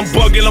below me. I'm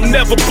bugging, I'm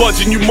never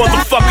budging. You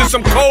motherfuckers,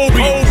 I'm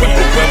Kobe.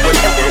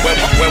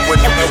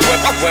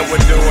 When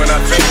we're doing our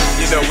thing,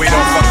 you know we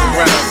don't fuck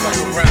around.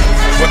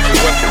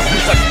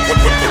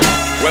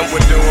 When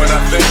we're doing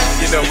our thing,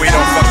 you know we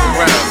don't fuck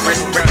around.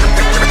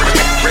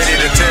 Ready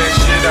to tear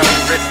shit up.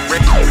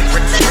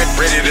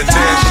 Ready to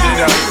tear shit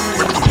up.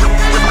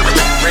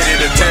 Ready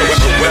to tear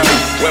shit up.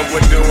 When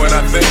we're doing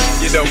our thing,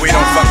 you know we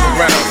don't fuck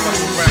around.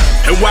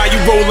 And while you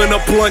rolling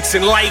up blunts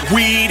and light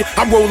weed,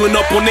 I'm rolling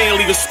up on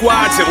alien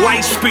squads at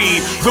light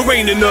speed. There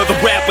ain't another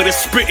rapper that's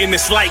spitting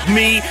that's like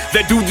me.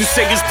 That dude you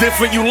say is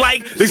different, you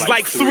like? There's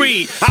like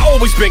three. I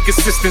always been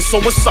consistent, so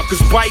when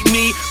suckers bite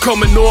me,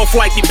 coming off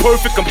like they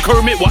perfect, I'm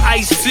Kermit with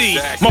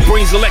Ice-T. My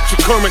brain's electric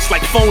currents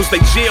like phones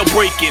they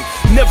jailbreaking.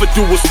 Never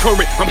do what's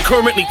current, I'm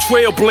currently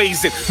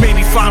trailblazing.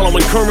 Maybe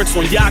following currents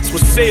on yachts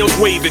with sails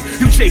waving.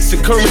 You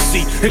chasing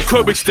currency,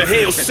 encourage to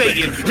hail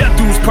Satan. Y'all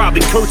dudes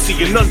probably curtsy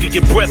and under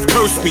your breath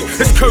curse me.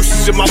 There's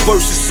curses in my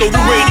verses, so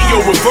the radio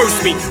reverse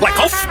me. Like,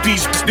 oh,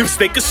 these niggas,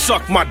 they can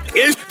suck my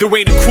dick. There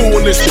ain't a crew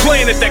on this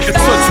planet that can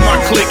touch my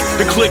click.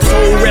 The click's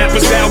whole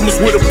rappers'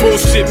 albums with a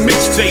bullshit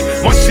mixtape.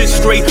 My shit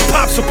straight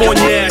pops up on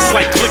your ass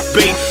like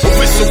clickbait.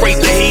 Eviscerate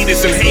the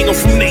haters and hang them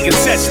from their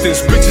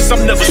intestines. Bitches,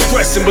 I'm never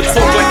stressing, but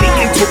talk like they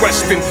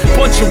interesting.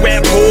 Bunch of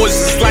rap whores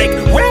is like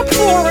rap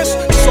for us.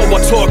 So I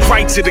talk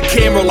right to the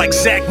camera like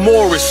Zach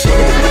Morris.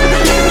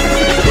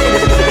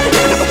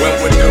 When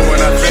we're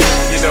doing our thing,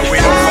 you know we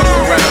don't fuck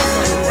around.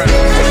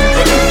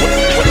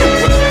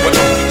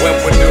 When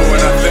we're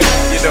doing our thing,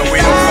 you know we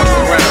don't fuck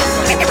around.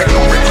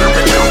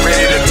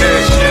 Ready to tear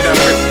shit up.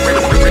 Ready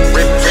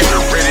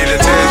to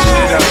tear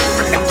shit up.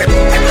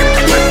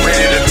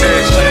 Ready to tear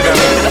shit up.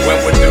 When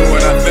we're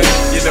doing our thing,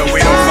 you know we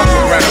don't fuck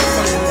around.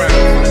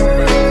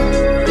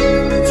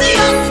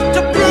 Just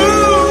to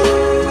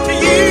prove to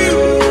you.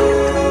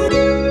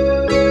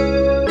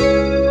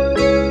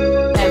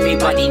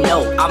 Everybody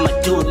know I'ma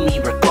do me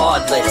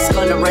regardless.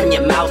 Gonna run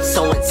your mouth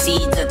sowing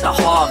seeds at the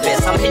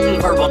harvest. I'm hitting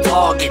verbal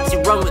targets,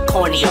 you run with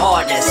corny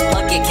artists.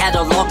 Plug your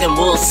catalog and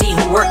we'll see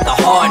who worked the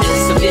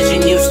hardest. The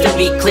vision used to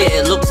be clear,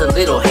 it looks a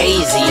little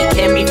hazy.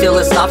 Can't be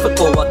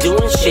philosophical while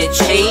doing shit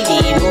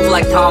shady. Move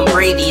like Tom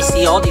Brady,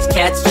 see all these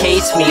cats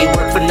chase me.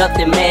 Work for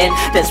nothing, man,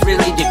 that's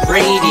really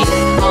degrading.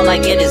 All I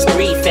get is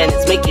grief and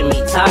it's making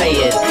me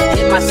tired.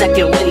 Hit my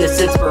second win, this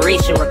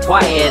inspiration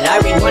required. I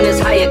read is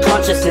higher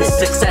consciousness,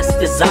 success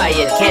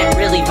desired. Can't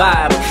really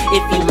vibe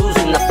if you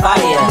losing the fire.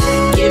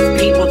 Give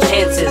people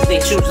chances, they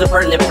choose to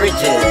burn the bridges.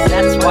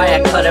 That's why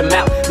I cut them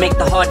out, make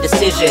the hard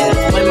decisions.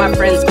 When my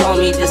friends call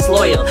me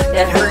disloyal,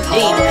 that hurt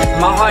deep.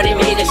 My heart ain't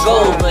made of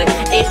gold, but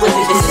it was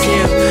a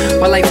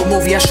decision. My life a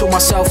movie, I show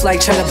myself like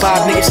Cheddar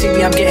Bob. Niggas see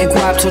me, I'm getting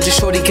guap. Told your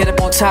shorty get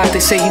up on top. They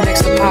say he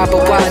next to pop,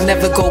 but why I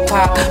never go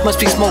pop? Must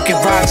be smoking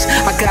rocks.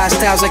 I got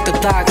styles like the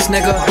Docs,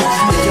 nigga.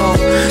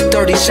 Yo,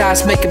 30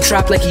 shots make him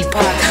drop like he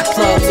pop.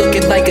 Plug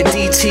looking like a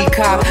DT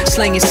cop,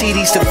 slanging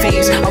CDs to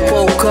fiends. I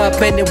woke up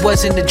and it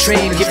wasn't a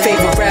dream. Your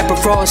favorite rapper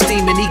raw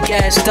steaming, he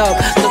gassed up,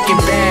 looking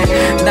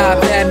bad.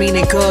 Not bad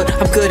meaning good,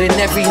 I'm good in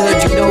every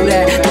hood, you know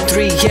that. The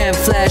 3M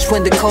flash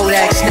when the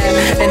Kodak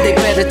snap, and they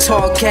better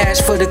talk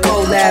cash for the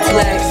collab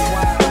black.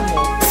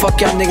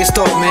 Fuck y'all niggas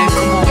thought, man,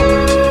 come on.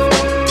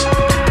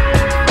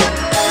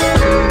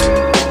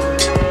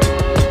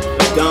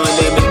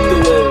 Dynamic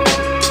duo.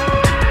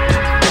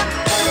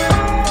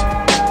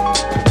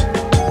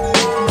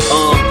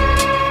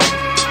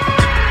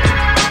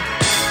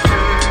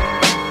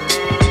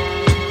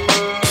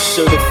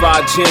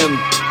 Certified gem.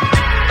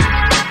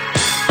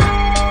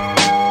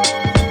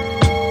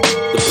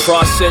 The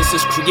process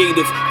is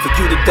creative for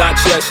you to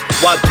digest.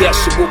 Why guess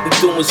at what we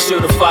doing?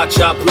 Certified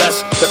job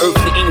blessed. The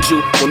earthly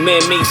angel, when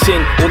man made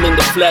sin, all in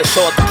the flesh,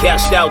 hard to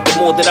cast out. The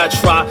more that I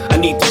try, I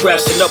need to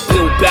press an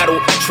uphill battle,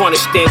 trying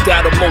to stand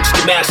out amongst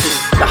the masses.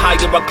 The higher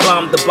I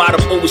climb, the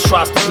bottom always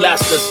tries to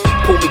blast us.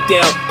 Pull me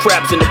down,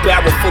 crabs in a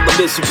barrel full of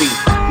misery.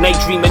 Night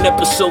dreaming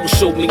episodes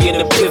showed me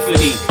an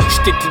epiphany.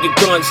 Stick to your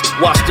guns,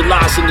 watch the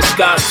lies in the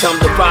skies. Time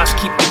to rise,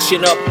 keep your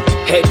chin up,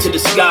 head to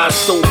the skies.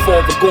 So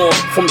far gone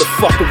from the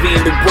fuckery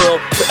in the world.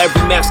 For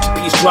every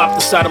masterpiece dropped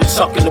inside, I'm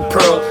tucking the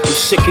pearl. I'm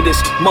sick of this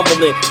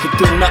mumbling, can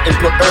do nothing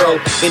but Earl.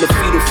 In a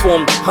fetal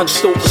form,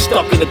 hunched over,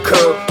 stuck in a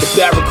curl. The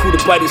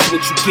barracuda bite is what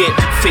you get,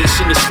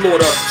 facing the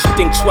slaughter. So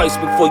think twice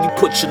before you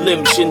put your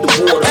limbs in the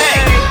water.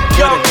 Hey,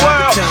 young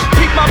world,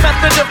 keep my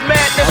method of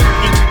madness.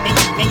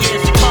 And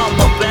years to come,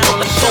 I'm bound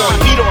to soar,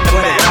 heat on the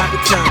map.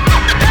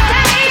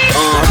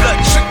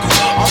 Blood trickle,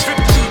 I'll rip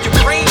through your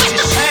brains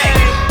and shit.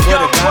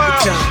 Young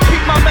world,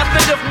 keep my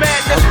method of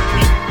madness.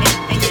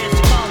 And years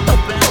to come, I'm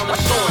bound to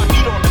soar,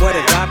 heat on the map. What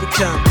have I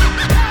become?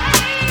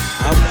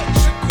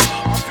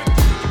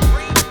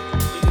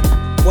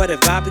 What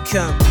have I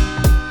become?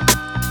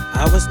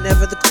 I was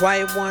never the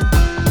quiet one.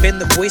 Been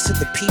the voice of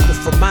the people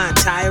for my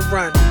entire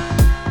run.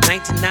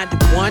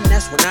 1991,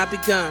 that's when I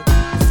begun.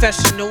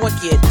 Professional, I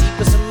get deep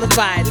as a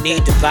Leviathan. We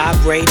need to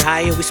vibrate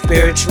higher, we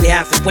spiritually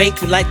half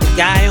awake. You like the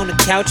guy on the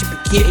couch, you be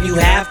getting you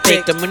half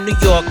baked. I'm in New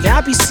York,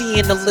 I be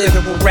seeing the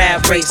literal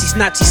rap race. These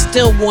Nazis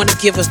still wanna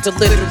give us the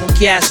literal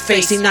gas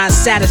face. They not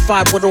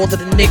satisfied with all of the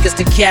niggas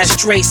that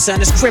castrate. Son,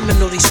 it's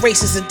criminal, these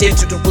races in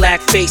digital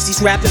blackface.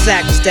 These rappers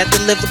actors that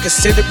deliver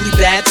considerably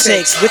bad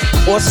takes. With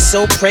horses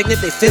so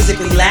pregnant, they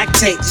physically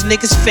lactate. These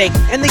niggas fake,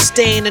 and they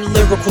staying in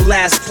lyrical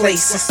last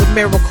place. It's a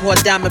miracle, a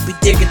diamond be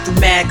digging through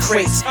mad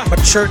crates. My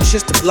church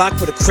is the block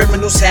where the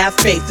criminals have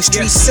faith. The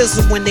streets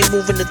sizzle when they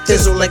move in the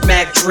thizzle like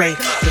Mac Dre.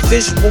 The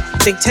visual,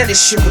 think tennis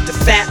shit with the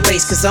fat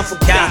lace, cause I'm from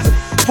Gotham,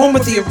 home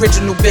of the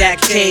original Bat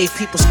Cave.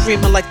 People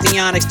screaming like the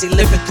Onyx, they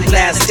living through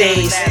last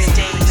days.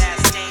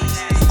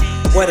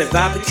 What have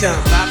I become?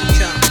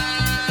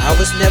 I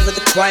was never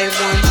the quiet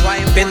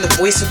one. Been the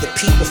voice of the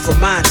people for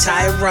my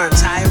entire run.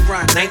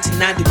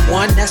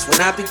 1991, that's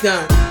when I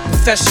begun.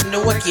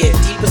 Professional, I get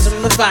deep as a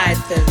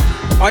Leviathan.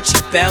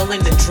 Archie Bell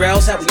and the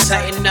Drells, how we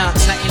tighten up.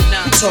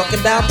 We talking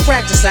about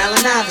practice,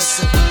 Allen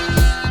Iverson.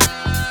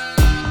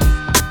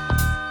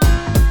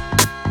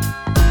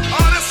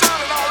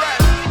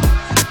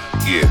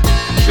 Yeah,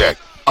 Jack.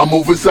 I'm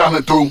moving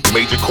silent through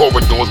major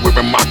corridors,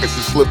 wearing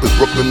moccasins, slippers.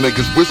 Brooklyn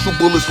niggas whistle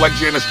bullets like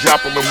Janis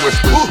Joplin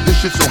whispers. This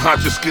shit so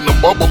hot, your skin a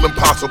bubble,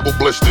 impossible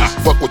blisters.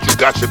 Fuck what you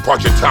got, shit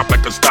part your top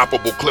like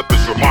unstoppable clippers.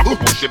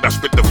 Remarkable shit, I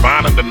spit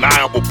divine,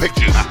 undeniable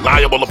pictures.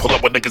 Liable to pull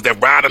up with niggas that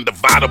ride,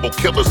 undividable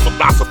killers.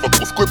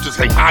 Philosophical scriptures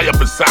hang high up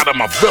inside of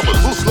my villas.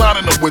 Slide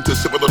in the winter,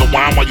 sip a little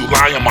wine while you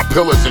lie on my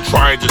pillars. And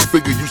try and just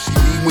figure you see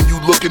me when you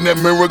look in that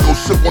mirror. Go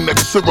sip on that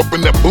syrup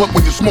and that blunt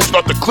when your smoke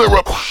start to clear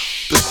up.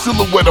 The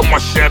silhouette of my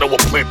shadow will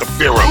plant the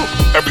fear up.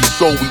 Every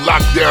soul we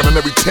lock down and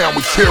every town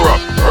we tear up.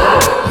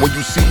 When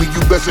you see me,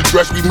 you best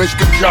address me,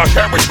 Michigan Josh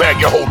Harris,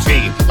 bag your whole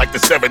team like the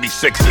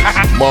 76ers.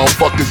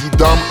 Motherfuckers, you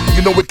dumb,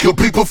 you know it kill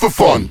people for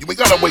fun. You ain't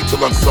gotta wait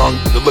till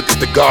unsung to look at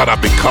the God I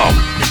become.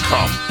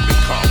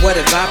 What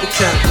have I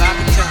become?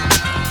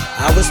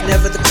 I was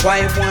never the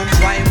quiet one.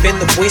 Been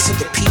the voice of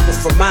the people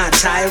for my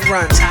entire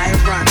run.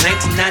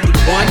 1991,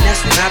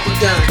 that's when I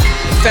begun.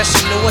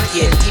 Professional, I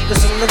get deep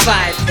as a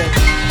Leviathan.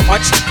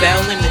 Archie Bell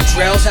and the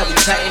Drells, how we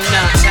tighten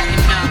up.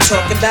 We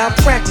talking about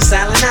practice,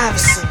 Allen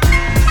Iverson.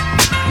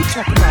 We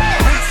talking about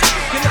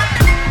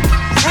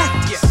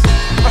practice.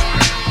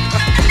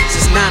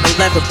 Since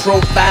 9/11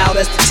 profile,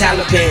 that's the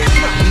Taliban.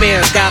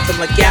 Mayor of Gotham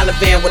like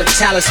Galavan with a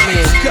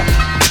talisman.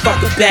 Fuck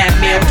a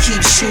Batman, we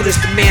keep shooters.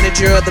 The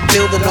manager of the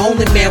building, the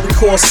only man we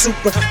call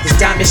super. This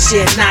diamond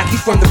shit knock, he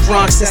from the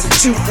Bronx, that's a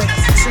tutor.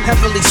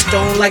 Heavily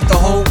stoned like the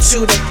home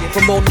tutor.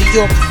 From old New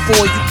York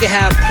before you could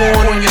have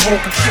porn on your whole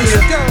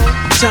computer.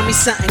 Tell me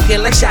something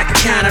good like Shaka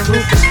Khan and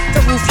Rufus. The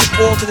roof your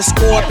ball to the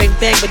score, bang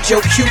bang, but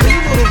Joe Cuban.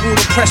 You know the rule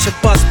of pressure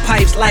bust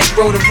pipes like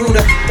Roto-Rooter.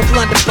 The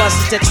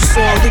blunderbusses that you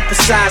saw loop a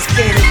size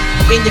cannon.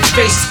 In your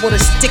face is what is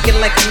sticking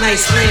like a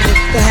nice landing.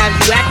 They'll have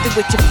you acting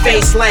with your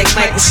face like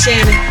Michael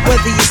Shannon.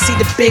 Whether you see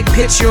the big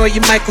picture or you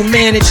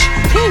micromanage.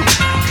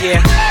 Yeah,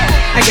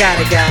 I got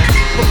a guy.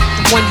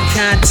 The one you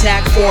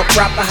contact for a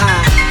proper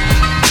high.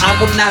 I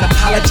will not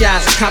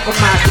apologize or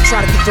compromise to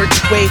try to convert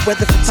your way,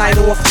 whether from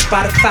Tidal or from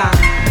Spotify.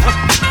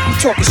 I'm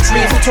talking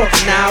streams, I'm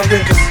talking Nile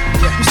rivers.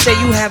 You say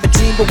you have a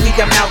dream, but we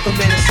got Malcolm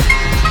in us.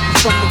 I'm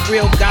from the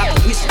real God,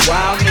 but we some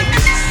wild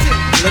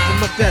niggas. Living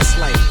my best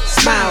life.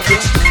 Smile,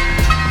 bitch.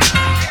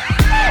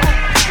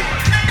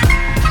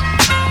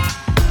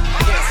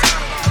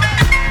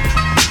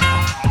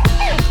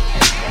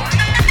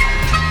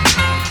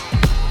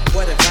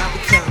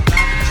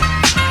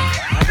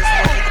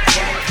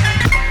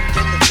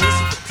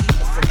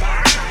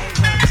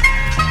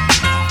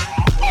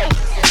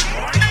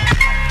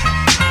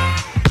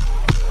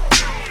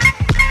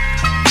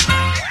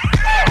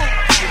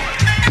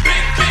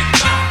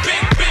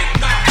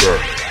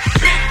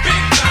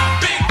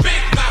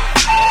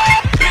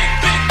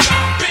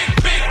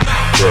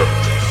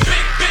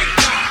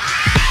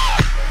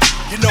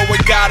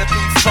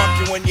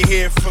 When you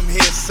hear from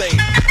hearsay,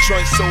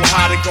 joint so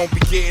hot it gon' be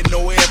getting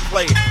no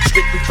airplay.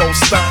 Strictly for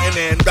stunting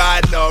and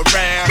riding around.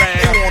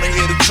 They wanna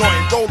hear the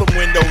joint, roll them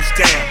windows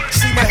down.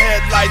 See my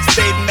headlights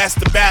fading, that's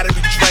the battery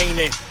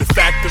draining. The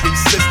factory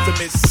system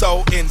is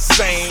so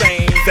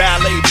insane.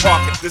 Valet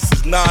parking, this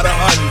is not a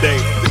Hyundai.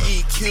 The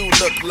EQ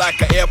look like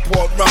an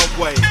airport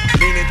runway.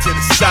 Leaning to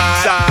the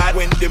side,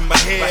 wind in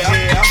my hair.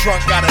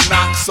 Trunk got a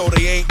knock so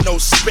they ain't no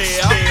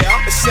spare.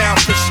 It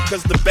sound fishy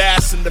cause the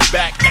bass in the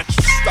back got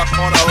you stuck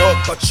on a hook,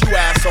 but you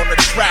ass on the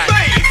track.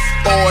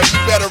 Boy, you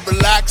better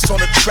relax on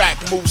the track.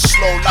 Move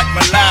slow like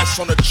my last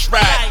on the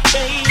track.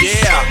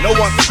 Yeah, no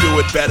one can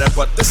do it better,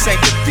 but this ain't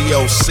the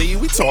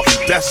DOC. We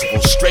talking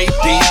decibels, straight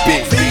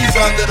DB. These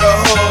under the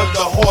hood,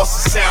 the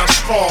horses sound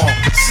strong.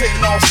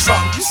 Sitting on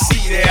something, you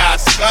see their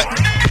eyes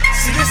cutting.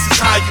 See, this is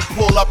how you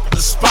pull up in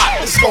the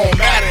spot. It's gon'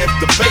 matter if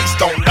the bass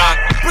don't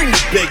knock. Bring the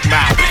big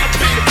mouth.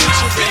 Paint a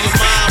picture in your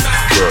mind.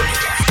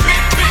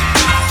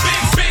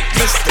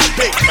 Mr.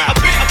 Big Mouth.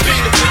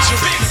 Paint a picture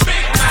in your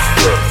mind.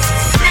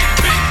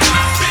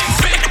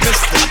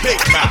 Mr.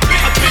 Big Mouth.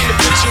 Paint a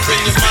picture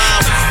in your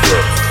mind.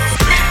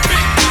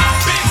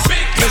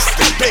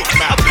 Mr. Big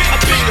Mouth.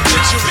 Paint a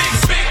picture in your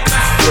mind.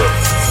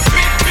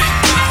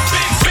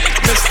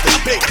 Mr.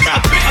 Big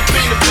Mouth.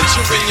 Paint a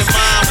picture in your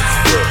mind.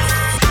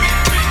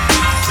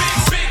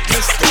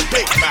 Mr.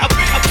 Big Mouth.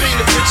 Paint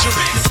a picture in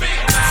your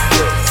mind.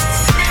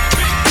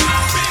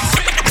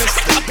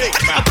 Mr. Big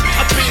Mouth.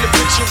 Paint a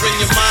picture in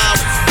your mind.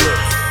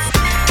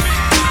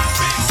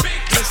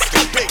 Mr.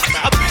 Big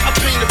Mouth.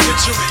 Paint a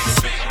picture in your mind.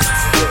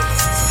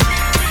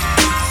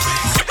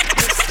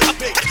 Mr.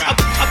 Big Mouth.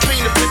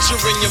 Paint a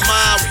picture in your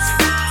mind.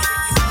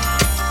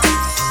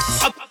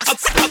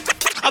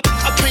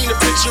 I paint a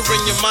picture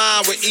in your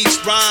mind with each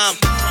rhyme.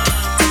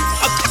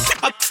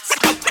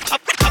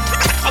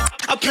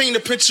 I paint a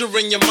picture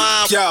in your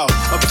mind. Yo,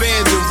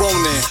 abandoned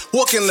ronin,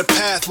 walking the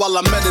path while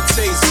I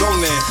meditate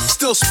zoning.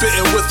 Still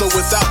spitting with or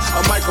without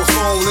a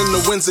microphone in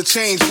the winds of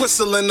change,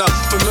 whistling a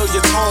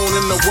familiar tone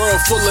in a world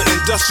full of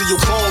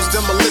industrial clones.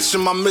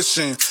 Demolition, my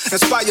mission,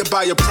 inspired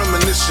by a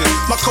premonition.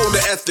 My code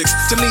of ethics,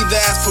 to neither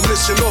ask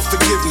permission or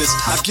forgiveness.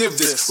 I give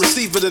this,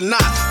 receive it or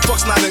not.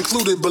 Fuck's not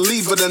included,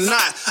 believe it or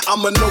not.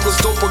 I'ma know it's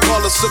dope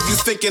regardless of you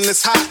thinking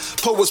it's hot.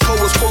 Poets,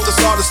 quote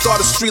this artist, start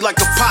a street like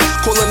a pot.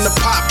 Calling the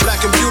pot black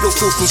and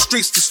beautiful from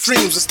streets to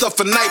streams and stuff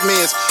for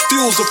nightmares.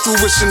 Fuels of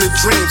fruition and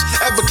dreams.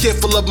 Ever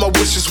careful of my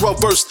wishes, well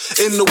versed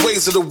in the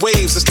ways of the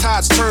waves. As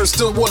tides turn,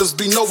 still waters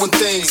be knowing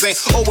things ain't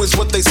always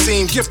what they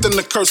seem. Gift and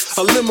the curse,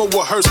 a limo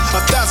rehearse,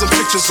 1,000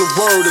 pictures of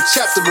word, a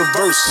chapter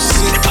reverse.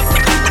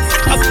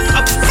 I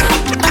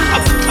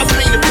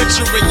paint a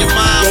picture in your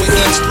mind with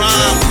each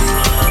rhyme.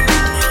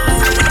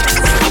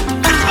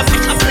 I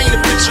paint a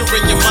picture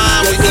in your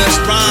mind with each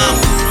rhyme.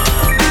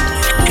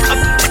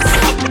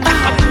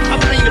 I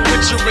paint a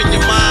picture in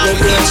your mind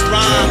with each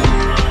rhyme.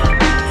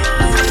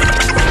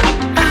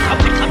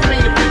 I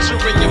paint a picture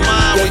in your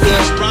mind with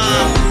each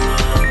rhyme.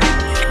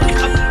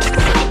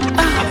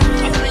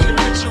 I paint a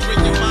picture in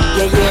your mind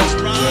with each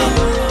rhyme.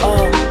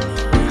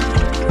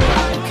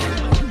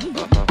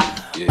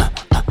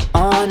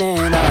 On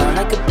and on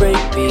like a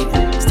breakbeat,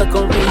 stuck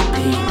on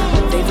repeat.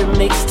 Favorite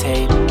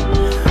mixtape,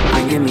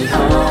 bringing me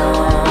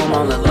home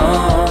all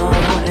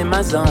alone in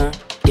my zone.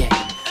 Yeah.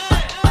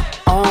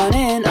 On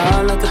and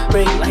on like a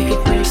break,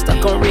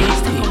 stuck on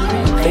repeat.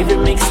 Favorite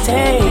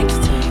mixtape,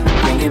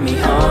 bringing me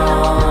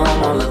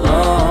home all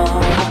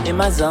alone in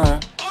my zone.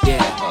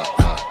 Yeah.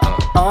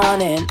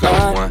 On and go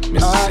on. One,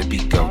 Mississippi,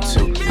 go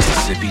to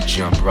Mississippi,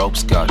 jump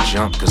ropes, got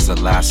jump, cause the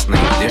last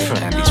name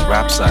different. And these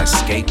raps I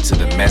escape to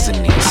the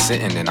mezzanine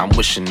sitting, and I'm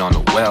wishing on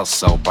a well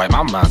so bright,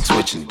 my mind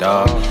twitching,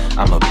 dog.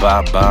 I'm a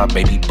bye-bye,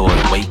 baby boy,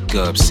 wake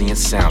up, seeing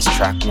sounds,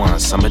 track one,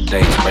 summer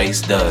days,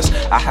 raised us.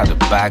 I had a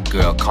bad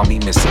girl, call me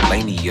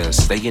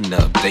miscellaneous. Staying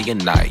up day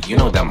and night, you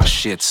know that my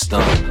shit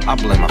stunk. I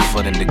blame my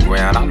foot in the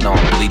ground, I know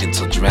I'm bleeding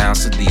till drowned.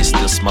 So do you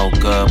still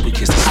smoke up? We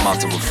kissed the smile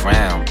to a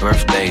frown.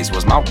 Birthdays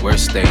was my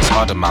worst days,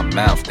 hard in my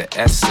mouth. The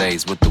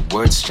essays with the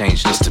words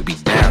changed just to be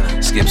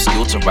down. Skip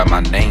school to write my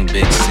name,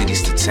 big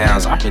cities to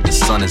towns. I heard the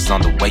sun is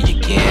on the way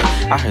again.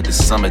 I heard the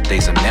summer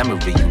days a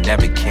memory you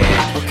never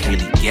can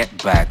really get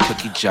back.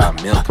 Cookie jar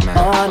milkman.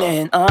 On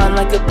and on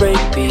like a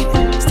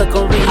breakbeat, stuck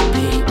on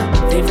repeat.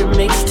 Favorite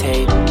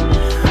mixtape,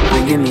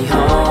 bringing me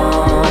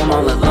home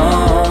all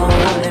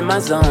alone in my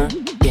zone.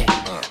 Yeah.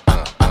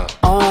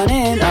 On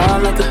and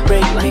on like a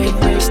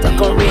breakbeat, stuck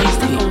on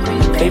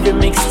repeat. Favorite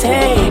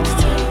mixtape,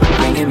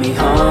 bringing me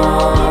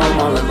home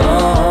all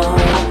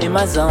alone in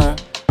my zone.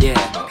 Yeah.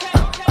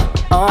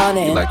 On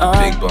and you like the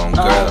big bone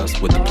girls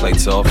with the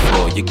plates all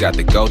full. You got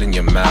the gold in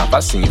your mouth,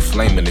 I seen you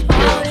flame in the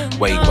grill.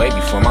 Way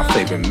before my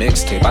favorite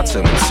mixtape, I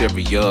took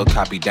material,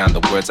 copied down the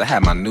words, I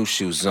had my new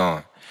shoes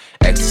on.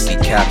 Ecstasy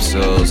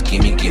capsules,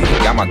 gimme,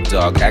 got my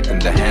dog acting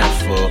the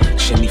handful.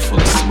 Chimney full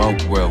of smoke,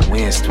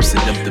 whirlwinds, twisted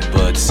up the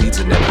bud, seeds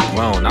are never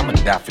grown. I'm a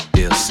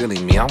daffodil, silly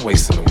me, I'm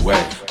wasting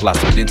away.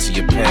 Blossomed into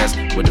your pants,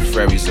 where the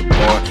fairies are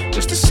born.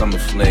 Just a summer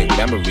fling,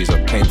 memories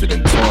are painted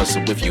and torn. So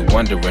if you're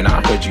wondering, I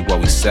heard you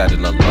always sat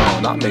alone.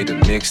 I made a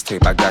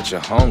mixtape, I got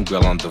your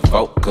homegirl on the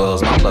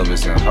vocals. My love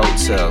is in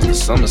hotels, the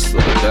summer's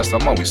still the best.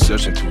 I'm always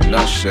searching through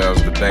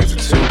nutshells. The bangs are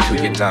too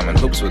cute, your diamond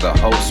hoops with the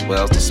whole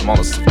swells. The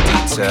smallest of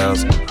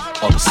details,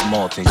 all the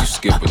small things you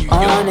skip when you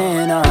young. On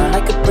and on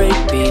like a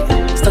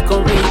breakbeat, stuck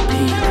on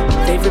repeat.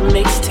 Favorite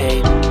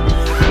mixtape,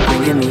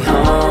 bringing me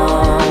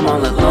home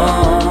all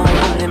alone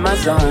in my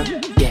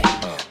zone. Yeah.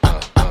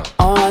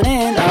 On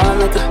and on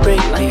like a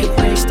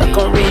breakbeat, stuck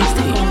on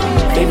repeat.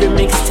 Favorite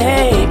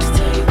mixtape,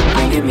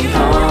 bringing me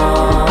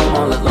home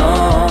all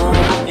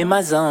alone in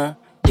my zone.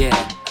 Yeah.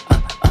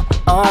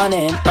 On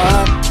and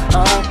on.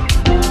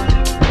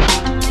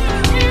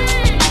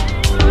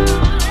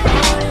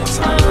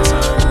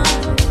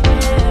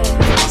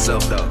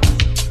 Myself though,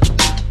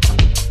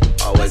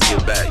 always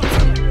give back, you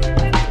feel me?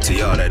 To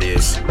y'all that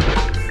is.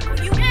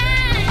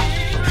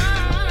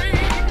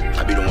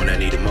 I be the one that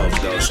need it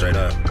most though, straight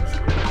up.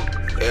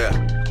 Yeah.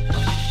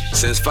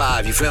 Since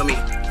 5, you feel me?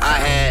 I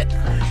had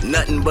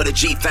nothing but a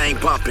G thing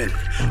bumping.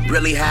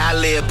 Really how I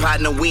live,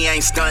 partner, we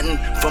ain't stunting.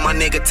 For my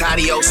nigga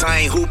Tadios,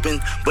 I ain't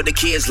hooping. But the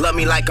kids love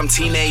me like I'm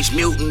Teenage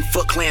Mutant.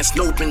 Foot Clan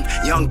snooping.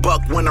 Young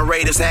Buck when the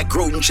Raiders at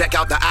Gruden. Check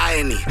out the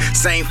irony.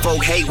 Same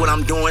folk hate what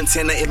I'm doing,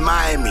 tend to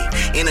admire me.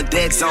 In a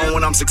dead zone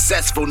when I'm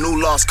successful,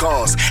 new lost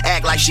cause.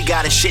 Act like she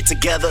got her shit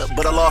together,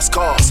 but a lost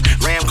cause.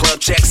 Ram Club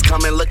checks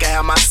coming, look at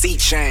how my seat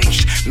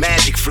changed.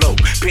 Magic flow,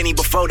 penny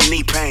before the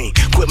knee pain.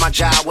 Quit my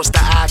job, what's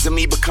the odds of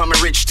me becoming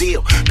rich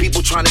still?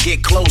 People trying to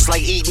get close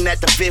like eating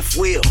at the fifth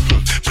wheel.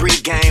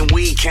 Pre-game,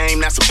 weed came,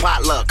 that's a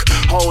potluck.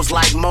 Hoes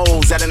like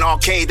moles at an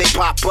arcade, they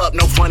pop up,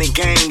 no funny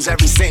games.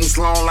 Every sentence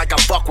long like I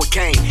fuck with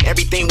Kane.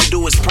 Everything we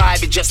do is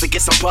private just to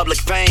get some public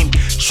fame.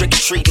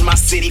 Trick-or-treat in my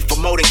city for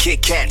more than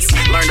Kit Kats.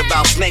 Learned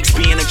about snakes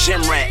being a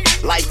gym rat.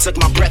 Life took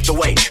my breath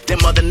away, then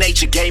Mother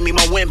Nature gave me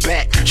my win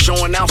back.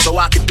 Showing out so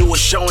I could do a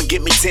show and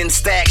get me 10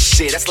 stacks.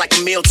 Shit, that's like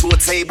a meal to a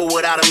table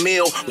without a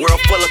meal.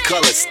 World full of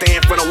colors, stay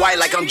in front of white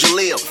like I'm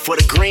Jaleel. For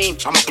the green,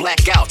 I'm a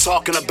blackout,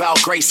 talking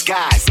about gray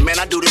skies. Man,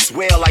 I do this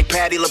well like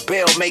Patti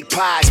LaBelle, make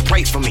pies,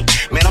 pray for me.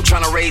 Man, I'm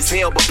trying to raise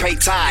hell but pay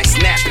ties,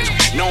 snapping.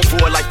 Known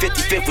for it like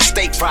 55th with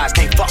steak fries,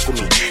 can't fuck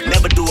with me.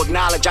 Never do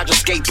acknowledge, I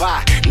just skate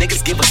by.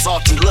 Niggas give a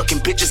salty look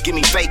and bitches give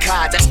me fake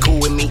highs, that's cool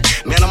with me.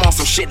 Man, I'm on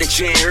some shit that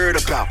you ain't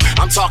heard about.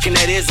 I'm talking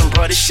that ism,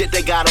 bro, this shit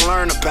they gotta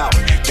learn about.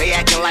 They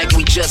acting like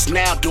we just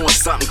now doing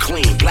something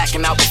clean.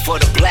 Blacking out before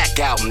the black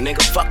album,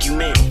 nigga, fuck you,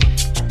 man.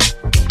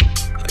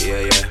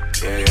 Yeah.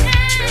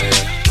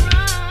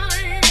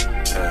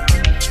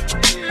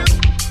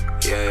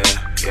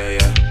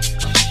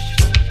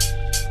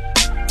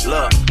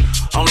 Look,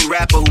 only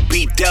rapper who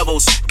beat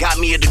devils. Got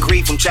me a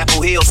degree from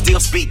Chapel Hill, still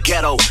speak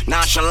ghetto.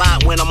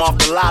 Nonchalant when I'm off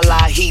the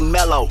la-la, he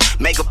mellow.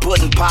 Make a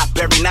pudding pop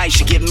every night,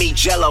 she give me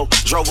jello.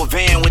 Drove a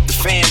van with the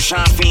fam,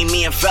 Sean Fiend,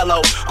 me and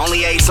fellow.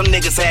 Only age some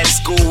niggas had in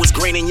school was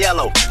green and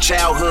yellow.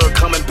 Childhood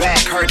coming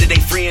back, heard that they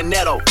free and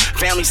netto.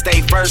 Family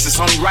stay first, it's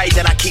only right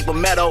that I keep a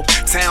medal.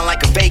 Town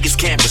like a Vegas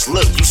campus,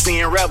 look, you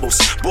seeing rebels.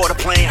 Board a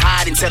plane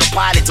hide and tell the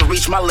pilot to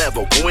reach my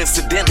level.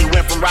 Coincidentally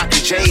went from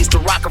rockin' J's to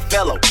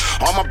Rockefeller.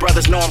 All my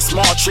brothers know I'm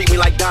small, treat me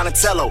like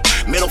Donatello.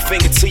 Middle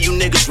finger to you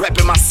niggas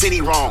reppin' my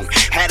city wrong.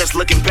 Had us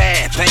looking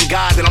bad, thank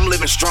God that I'm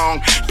living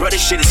strong. Bro,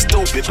 this shit is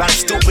stupid, about as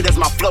stupid as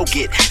my flow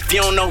get. If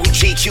you don't know who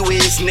GQ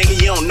is, nigga,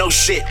 you don't know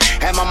shit.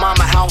 At my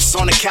mama house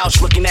on the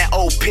couch looking at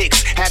old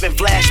pics. Having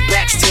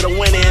flashbacks to the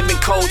winter and been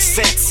cold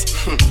since.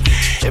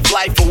 If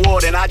life a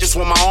war, then I just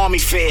want my army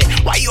fed.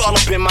 Why you all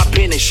up in my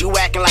business? You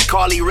acting like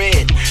Carly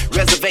Red.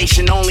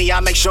 Reservation only, I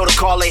make sure to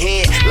call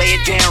ahead. Lay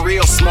it down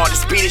real smart, the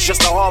speed is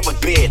just a Harvard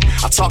bed.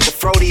 I talked to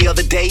Fro the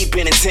other day, he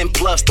been in 10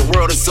 plus. The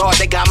world is art,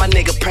 they got my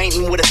nigga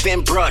painting with a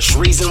thin brush.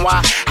 Reason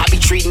why, I be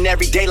treating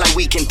every day like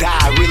we can die.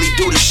 I really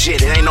do this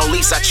shit, it ain't no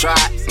lease I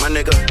tried, my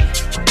nigga.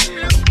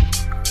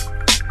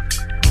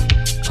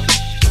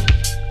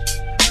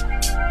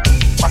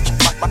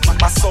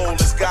 My soul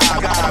is God.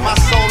 My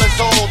soul is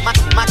old. My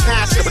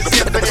conscience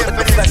is infinite.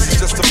 The flesh is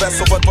just a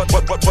vessel, but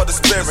the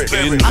spirit.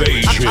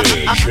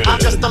 I'm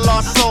just a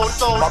lost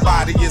soul. My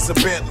body is a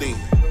Bentley.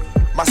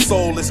 My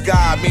soul is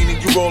God,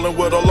 meaning you rolling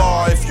with a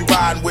law if you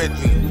riding with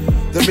me.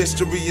 The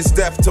mystery is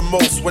death to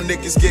most. When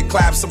niggas get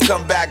clapped, some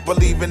come back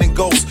believing in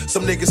ghosts.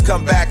 Some niggas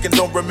come back and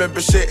don't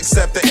remember shit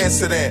except the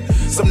incident.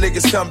 Some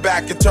niggas come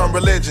back and turn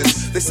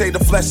religious. They say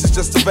the flesh is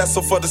just a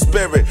vessel for the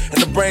spirit,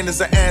 and the brain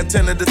is an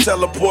antenna to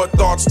teleport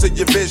thoughts to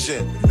your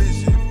vision.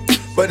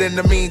 But in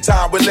the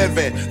meantime, we're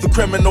living the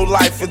criminal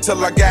life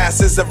until our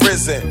gases have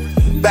risen.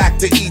 Back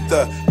to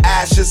ether,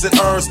 ashes and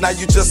urns. Now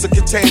you just a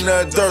container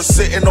of dirt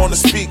sitting on the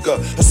speaker,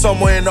 or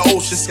somewhere in the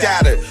ocean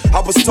scattered.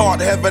 I was taught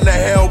heaven and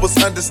hell was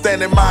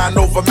understanding mind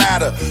over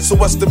matter. So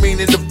what's the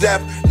meaning of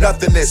death?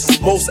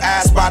 Nothingness. Most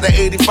asked by the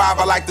 85,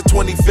 I like the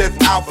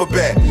 25th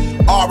alphabet.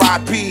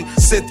 R.I.P.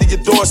 Cynthia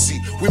Dorsey.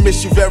 We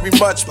miss you very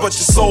much, but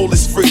your soul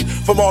is free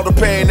from all the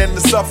pain and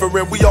the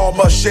suffering we all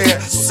must share.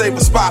 So save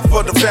a spot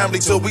for the family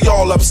till we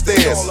all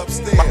upstairs.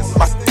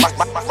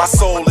 My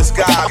soul is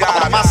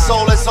God. My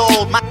soul is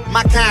old. My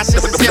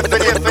conscience is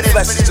infinite. The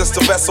flesh is just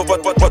a vessel,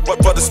 but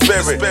the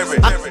spirit.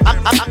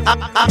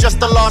 I'm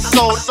just a lost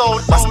soul.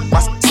 My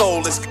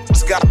soul is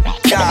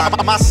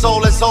God. My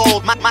soul is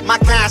old. My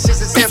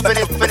conscience is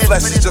infinite. The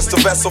flesh is just a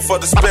vessel for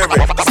the spirit.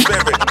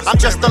 I'm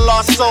just a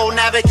lost soul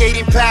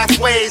navigating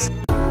pathways.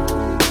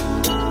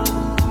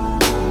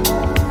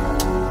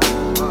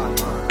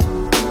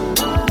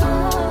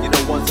 You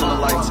know, once in a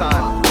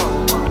lifetime,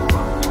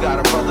 you got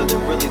a brother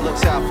that really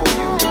looks out for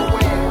you.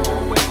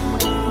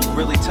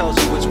 Really tells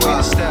you which way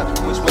to step,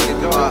 which way to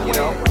go, you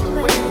know?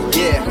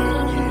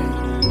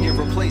 Yeah.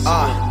 Irreplaceable.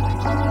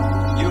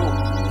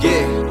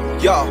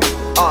 Yo.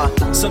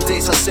 Some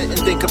days I sit and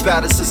think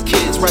about us as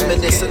kids,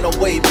 reminiscing on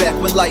way back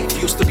when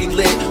life used to be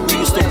lit. We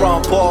used to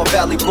run ball,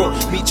 Valley Brook,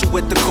 meet you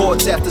with the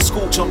courts after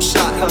school, jump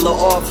shot, hella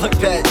off, like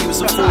bad, you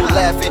was a fool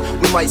laughing.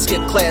 We might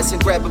skip class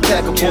and grab a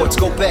pack of boards,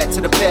 go back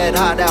to the pad,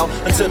 hide out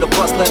until the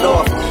bus let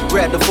off.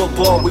 Grab the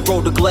football, we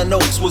rode to Glen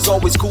Oaks, was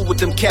always cool with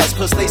them cats,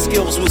 plus they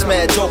skills was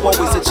mad dope,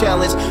 always a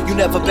challenge. You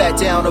never back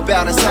down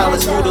about his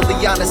silence,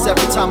 brutally honest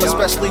every time,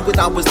 especially when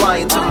I was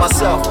lying to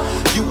myself.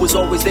 You was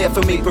always there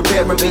for me,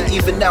 preparing me,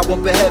 even now up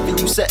in heaven,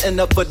 you setting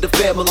up for the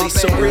family.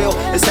 Surreal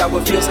is how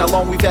it feels, how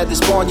long we've had this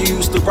bond. You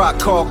used to rock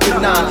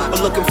Codenine,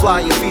 or looking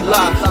fly and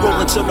feline.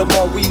 Rolling to the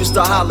mall, we used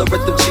to holler at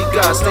the G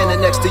guys.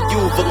 Standing next to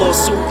you, velour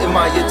suit in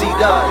my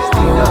Adidas.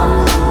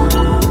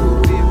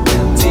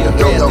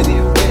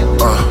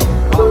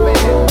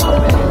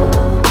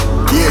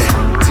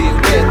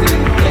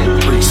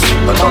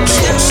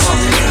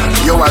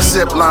 Yo, I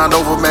zipline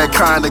over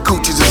mankind and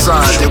Coochie's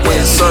design. They went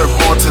and surf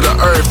onto the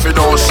earth, it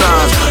all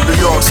shines. New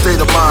York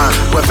state of mind,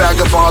 where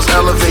vagabonds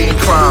elevating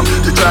crime.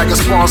 The dragon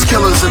spawns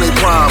killers in their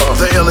prime.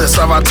 The illest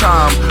of our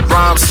time,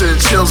 rhymes send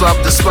chills up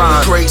the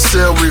spine. Great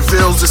seal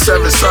reveals the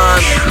seven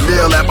sign.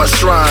 Kneel at my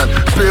shrine,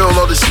 build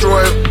or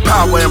destroy,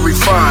 power and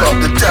refine.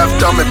 The deaf,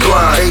 dumb and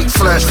blind, ate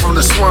flesh from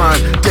the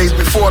swine. Days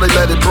before they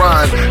let it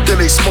brine,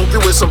 then they smoked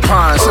it with some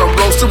pine. Some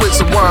roasted with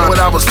some wine. When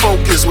I was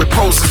focused with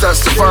posters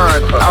that's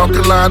divine.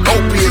 Alkaline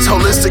opiates,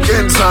 holistic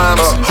enzymes.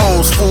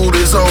 Hoes food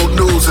is old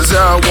news, is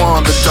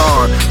Erwan the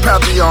dawn.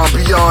 Pantheon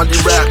beyond,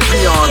 you rap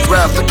peons.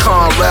 Rap the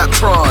con, rap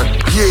tron.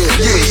 Yeah.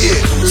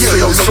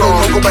 Sing the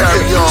song,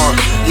 carry on.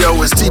 Yo,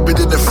 it's deeper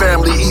than the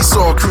family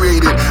Esau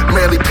created.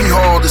 Manly P.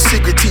 Hall, the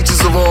secret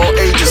teachers of all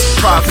ages.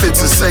 Prophets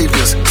and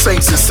saviors,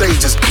 saints and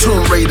sages.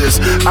 Tomb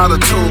raiders, out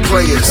of tune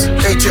players.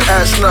 Ancient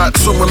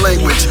astronauts, human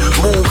language.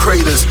 Moon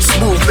craters,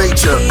 smooth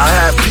nature. I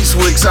have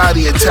peaceful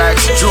anxiety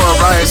attacks. Drawing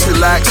riots,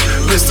 relax.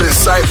 Mr.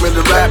 Incitement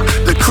to rap.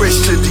 The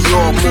Christian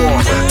Dior Moore.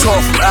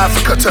 Torn from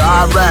Africa to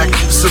Iraq.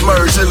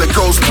 Submerged in the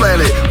ghost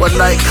planet. When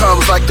night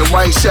comes like the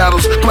white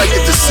shadows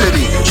blanket the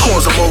city.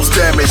 Cause the most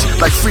damage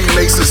like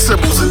Freemason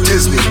symbols in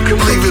Disney.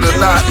 Believe it or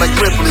not, like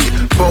Ripley.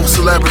 Both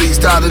celebrities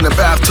died in the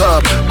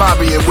bathtub.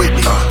 Bobby and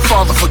Whitney.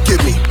 Father forgive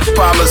me.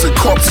 Fathers and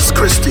corpses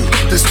Christie.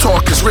 This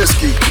talk is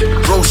risky.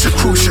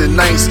 Rosicrucian,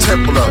 Knights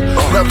Templar.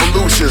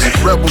 Revolutions,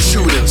 rebel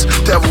shootings.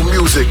 Devil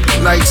music,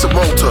 Knights of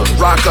Malta.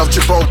 Rock of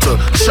Gibraltar.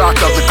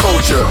 Shock of the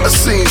culture. A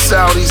scene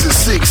Saudis and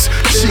Sikhs.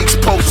 Sheiks,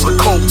 popes, and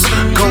colts.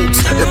 Goats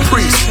and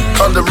priests.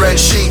 Under red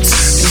sheets.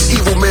 These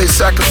evil men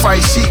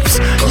sacrifice sheeps.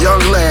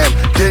 Young lamb,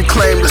 then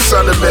claim the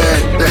son of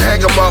man. Then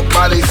hang them up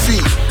by their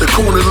feet. The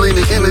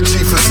Kundalini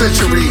energy for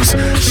centuries.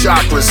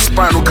 Chakras,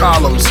 spinal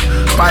columns,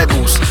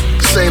 Bibles,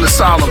 insane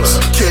asylums.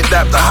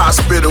 Kidnap the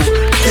hospital,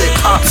 get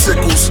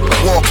popsicles.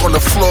 Walk on the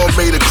floor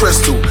made of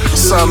crystal.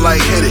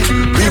 Sunlight hit it,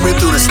 beaming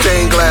through the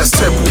stained glass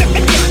temple.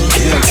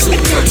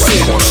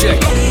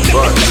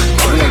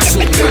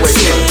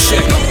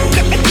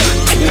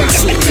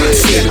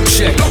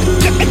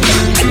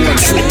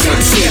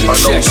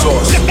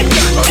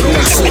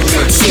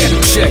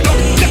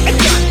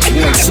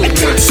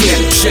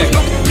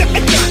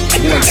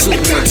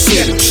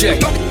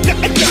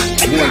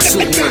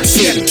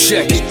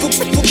 check it.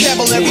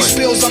 Vocabulary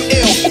spills, I'm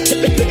ill.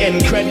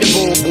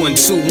 Incredible. 1,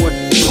 2, 1.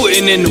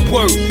 Putting in the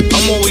work,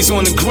 I'm always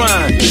on the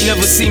grind. You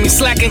never see me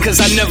slacking cause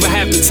I never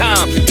have the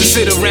time to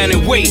sit around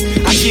and wait.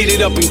 I get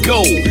it up and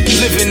go.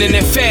 Living in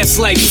that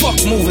fast life, fuck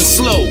moving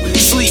slow.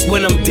 Sleep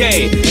when I'm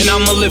dead, and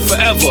I'ma live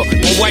forever.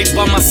 My wife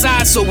by my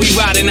side, so we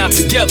riding out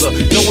together.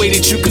 No way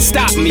that you can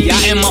stop me,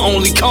 I am my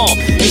only calm.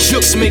 And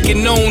jokes make it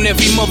known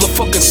every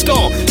motherfucking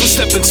storm. You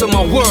step into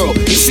my world,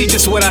 you see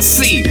just what I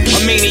see. A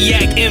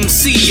maniac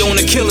MC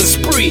on a killing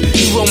spree.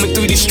 You roaming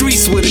through these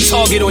streets with a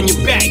target on your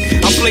back.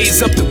 I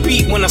blaze up the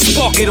beat when I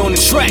spark it on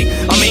the track.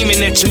 I'm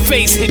aiming at your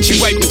face, hit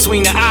you right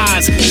between the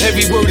eyes.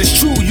 Every word is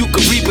true, you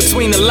can read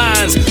between the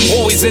lines.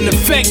 Always in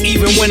effect,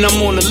 even when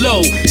I'm on the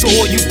low. So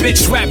all you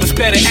bitch rappers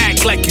better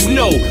act like you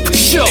know, for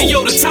sure. Hey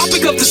yo, the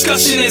topic of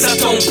discussion is I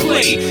don't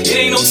play. It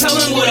ain't no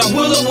telling what I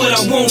will or what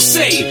I won't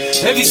say.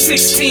 Every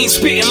 16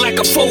 spitting like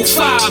a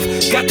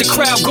 4-5. Got the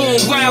crowd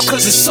going wild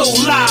cause it's so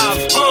live.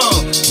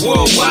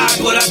 Worldwide,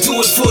 but I do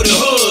it for the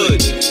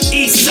hood.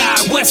 East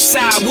side, west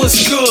side, what's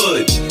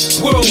good?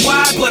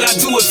 Worldwide, but I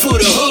do it for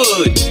the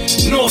hood.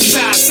 North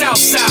side, south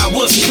side,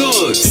 what's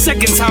good?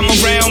 Second time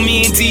around,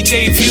 me and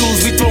DJ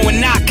Views, we throwing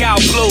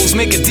knockout blows,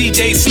 make a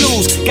DJ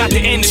snooze. Got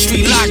the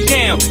industry locked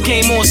down,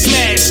 game on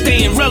smash,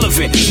 staying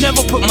relevant.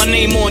 Never put my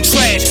name on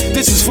trash.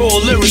 This is for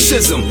all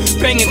lyricism,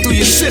 banging through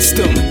your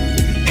system.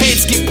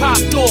 Heads get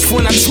popped off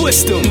when I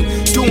twist them.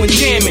 Doing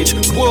damage,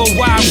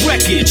 worldwide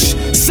wreckage.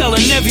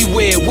 Selling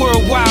everywhere,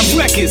 worldwide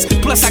records.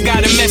 Plus I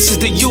got a message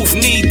the youth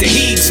need to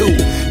heed to.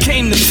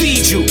 Came to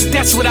feed you,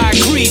 that's what I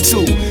agreed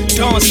to.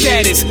 Dawn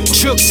status,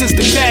 Jooks is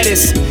the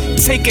baddest.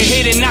 Take a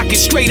hit and knock it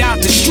straight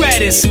out the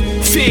stratus.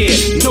 Fear,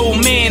 no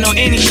man or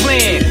any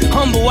clan.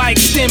 Humble, I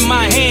extend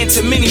my hand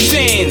to many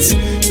fans.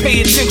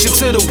 Pay attention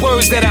to the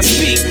words that I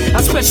speak.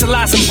 I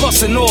specialize in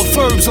busting all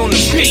verbs on the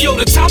beat. Hey, yo,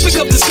 the topic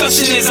of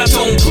discussion is I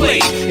don't play.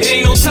 It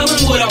ain't no telling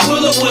what I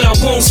will or what I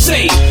won't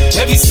say.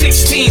 Every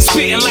 16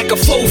 spitting like a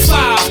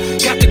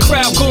 4-5. Got the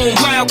crowd going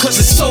wild cause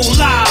it's so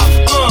live.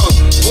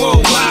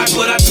 Worldwide,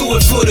 but I do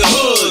it for the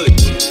hood.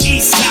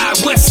 East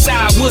side, west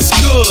side, what's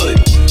good?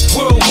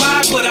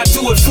 Worldwide, but I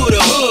do it for the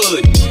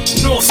hood.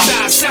 North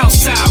side, south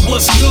side,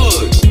 what's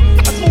good?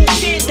 A smooth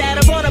kid that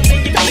I brought up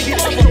in your baby.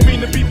 I don't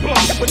mean to be blunt,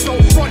 but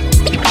don't front.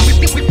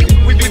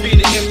 We be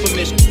the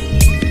infamous.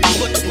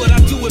 But I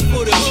do it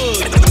for the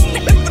hood.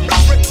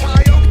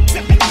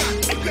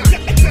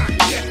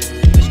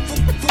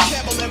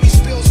 Vocabulary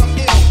spills, I'm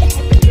ill.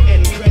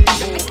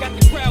 Incredible. Got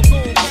the crowd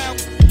going wild.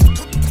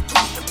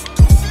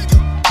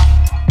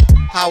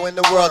 How in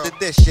the world did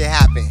this shit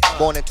happen?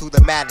 Born into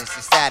the madness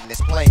and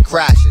sadness, plane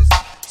crashes,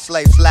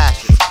 slave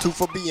slashes. 2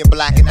 for being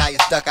black and now you're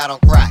stuck out on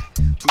crack.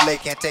 Too late,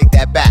 can't take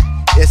that back.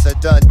 It's a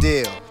done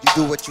deal. You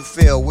do what you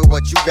feel with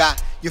what you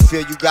got. You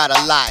feel you got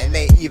a lot and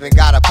ain't even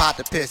got a pot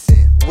to piss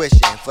in.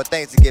 Wishing for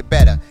things to get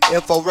better.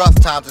 Info rough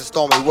times and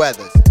stormy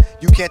weathers.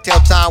 You can't tell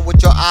time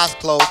with your eyes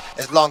closed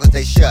as long as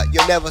they shut.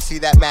 You'll never see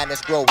that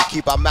madness grow. We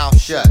keep our mouth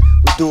shut.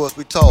 We do as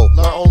we told.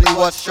 Learn only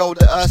what's showed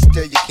to us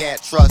till you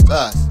can't trust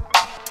us.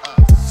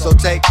 So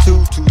take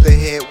 2 to the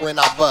head when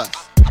I bust.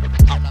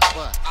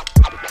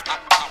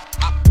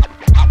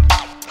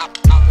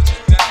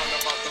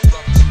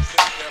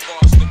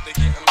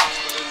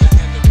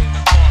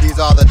 These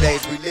are the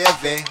days we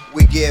live in.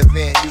 We give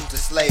in, used to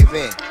slave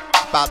in.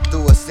 About to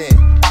do a sin.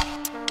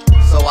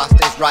 So I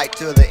stays right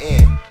to the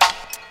end.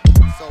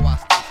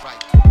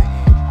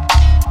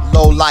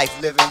 Low life,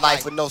 living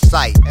life with no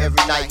sight.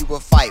 Every night you will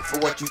fight for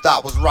what you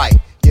thought was right.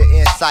 Your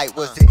insight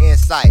was the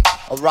insight.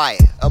 A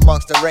riot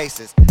amongst the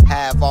races.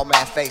 Have all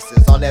mad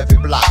faces on every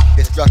block.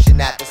 Destruction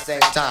at the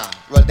same time.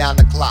 Run down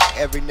the clock.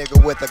 Every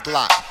nigga with a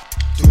Glock.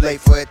 Too late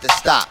for it to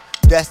stop.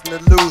 Destined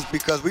to lose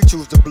because we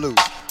choose the blues.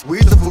 We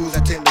the fools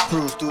that tend to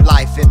cruise through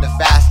life in the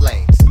fast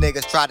lanes.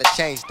 Niggas try to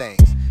change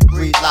things.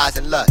 Greed, lies,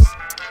 and lust.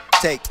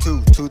 Take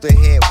 2 to the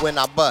head when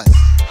I bust.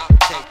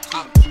 Take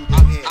 2 to the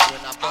head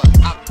when I bust.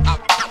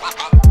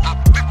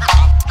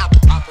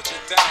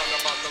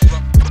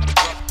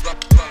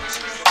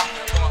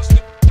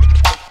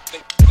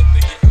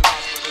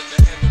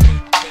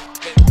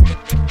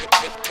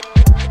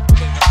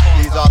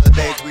 These are the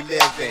days we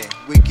live in.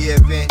 We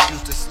give in,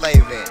 used to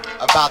slave in.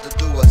 About to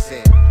do a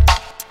sin.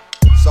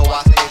 So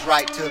I stays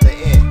right to the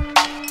end.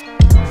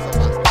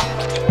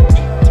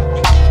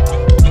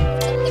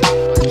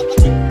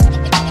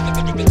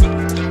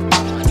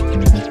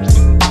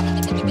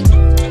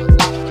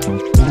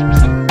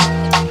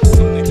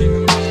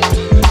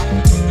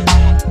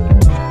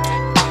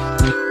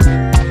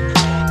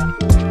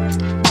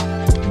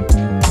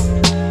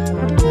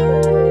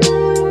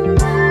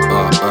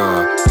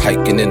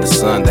 Hiking in the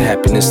sun, the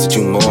happiness that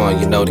you mourn.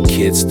 You know the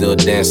kids still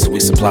dance, so we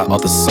supply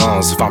other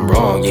songs. If I'm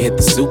wrong, you hit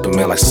the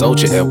Superman like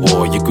soldier at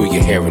war. You grew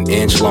your hair an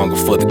inch longer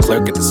for the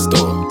clerk at the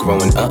store.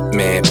 Growing up,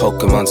 man,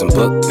 Pokemon's a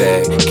book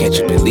bag. Can't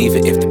you believe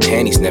it if the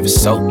panties never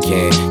soak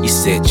in? You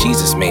said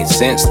Jesus made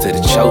sense to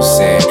the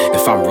chosen.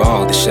 If I'm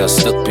wrong, the shell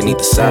stuck beneath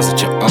the size of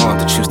your arm.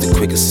 To choose the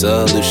quickest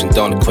solution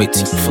don't equate to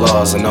your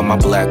flaws. And on my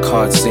black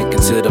heart sinking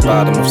to the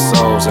bottom of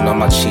souls. And on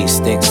my cheese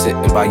stink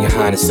sitting by your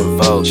highness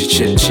and vogue.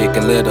 Your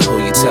chicken little,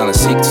 who you telling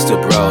secrets to,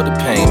 bro? The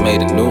pain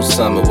made a new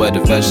summer where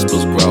the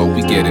vegetables grow.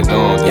 We get it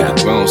on, yeah,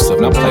 the grown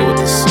stuff. Now play with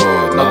the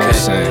sword, know what I'm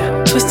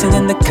saying? Twisting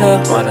in the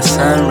cup while the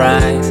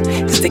sunrise,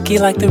 sticky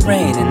like the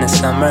rain in the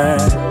summer.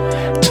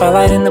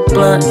 Twilight in the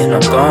blunt and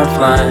I'm gone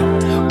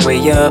flying.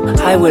 Way up,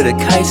 high with a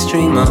kite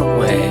stream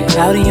away.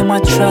 Cloudy in my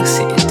truck,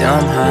 sitting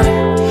dumb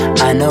high.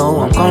 I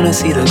know I'm gonna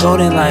see the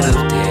golden light of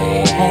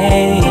day.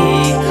 Hey,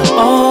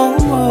 oh.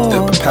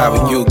 The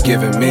power you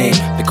giving me,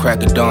 the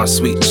crack of dawn,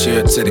 sweet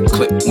cheer to the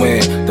clip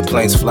wind. The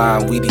planes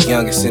flying, we the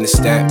youngest in the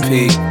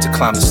stampede. To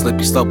climb the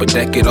slippy slope a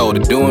decade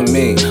older, doing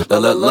me.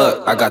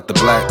 Look, I got the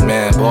black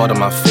man, bored of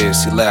my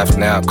fears. He laughed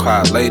now,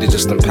 cried later,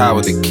 just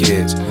empower the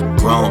kids.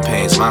 Grown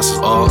pains, monsters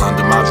all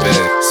under my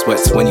bed.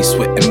 Sweats when you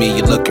sweating me,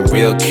 you looking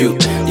real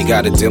cute. You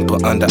got a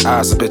dimple under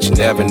eyes, I bet you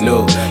never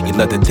knew. You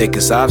look the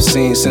thickest I've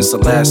seen since the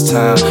last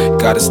time.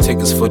 Got us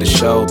tickets for the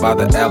show by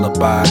the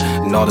alibi.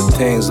 And all the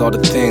things, all the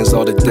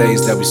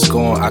days that we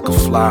scorn. I could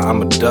fly,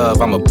 I'm a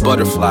dove, I'm a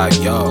butterfly,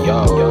 yo.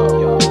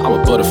 I'm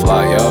a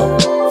butterfly, yo.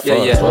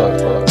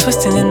 Yeah.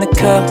 Twisting in the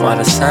cup while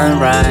the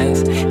sunrise,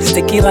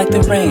 sticky like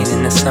the rain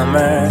in the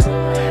summer.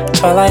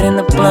 Twilight in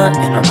the blunt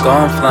and I'm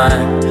gone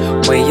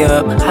flying. Way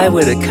up, high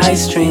with a kite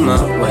stream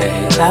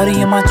away. Cloudy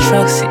in my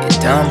truck,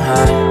 sitting dumb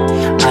high.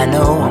 I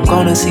know I'm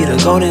gonna see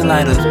the golden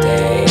light of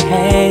day.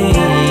 Hey,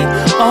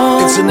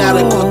 oh. It's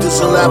inadequate, this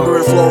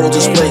elaborate floral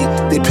display.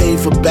 They pay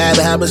for bad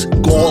habits,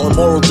 gall and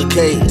moral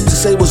decay. To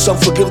say with some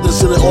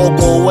forgiveness and it all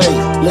go away.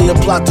 Lay a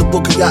plot to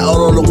book a yacht out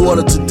on the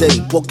water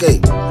today. Okay,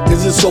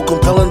 is it so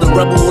compelling, the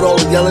rebel with all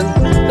the yelling?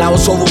 Now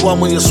it's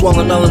overwhelming when you're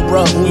swallowing melon,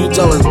 bruh, who you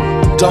telling?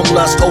 Dumb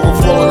lust,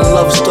 overflowing and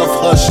love stuff,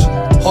 hush.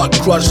 Heart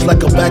crushed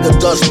like a bag of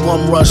dust,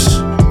 bum rush.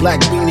 Black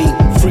beanie,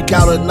 freak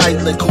out at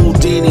night like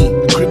Houdini.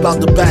 Creep out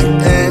the back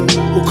and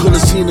who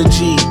could've seen a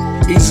G?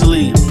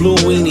 Easily, blue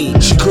weenie.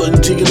 She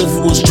couldn't take it if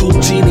it was too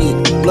teeny.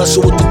 Bless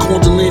her with the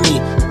Codenine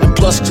and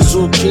plus the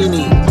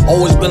zucchini.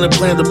 Always been a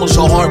plan to mush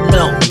her heart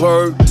melt,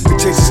 bird. It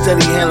takes a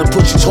steady hand and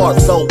puts his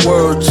heartfelt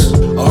words.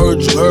 I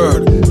heard you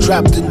heard,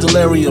 trapped in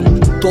delirium.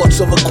 Thoughts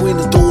of a queen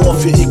to throw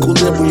off your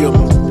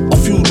equilibrium. A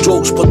few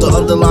jokes, but the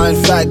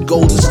underlying fact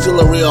goes it's still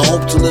a real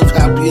hope to live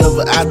happy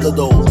ever after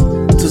though.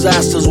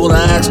 Disaster's what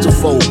I asked her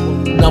for.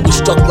 Now we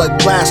stuck like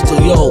plaster,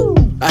 yo.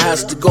 I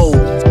has to go.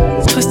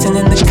 Twisting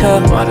in the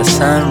cup while the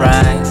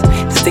sunrise,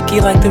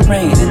 sticky like the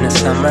rain in the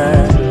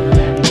summer.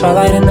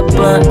 Twilight in the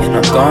blunt and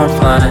I'm gone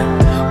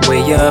flying.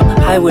 Way up,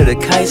 high with a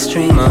kite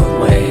stream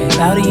away.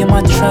 Cloudy in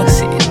my truck,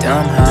 sitting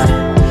dumb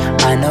high.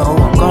 I know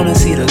I'm gonna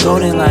see the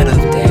golden light of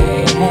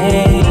day.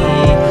 Hey,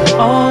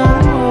 oh.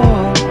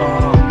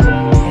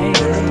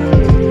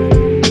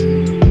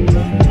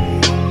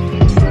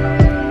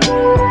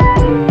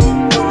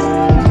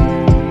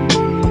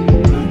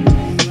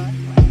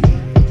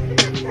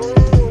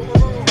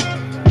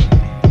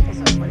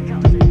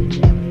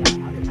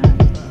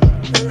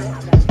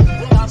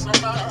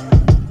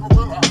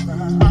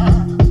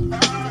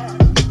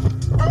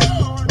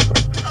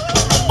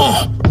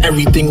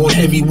 Everything on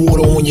heavy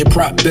water on your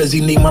prop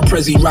bezzy. Name my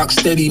prezi, rock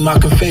steady. My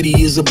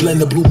confetti is a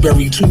blend of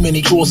blueberry. Too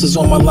many crosses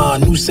on my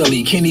line, new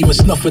celly. Can't even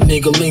snuff a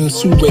nigga, lame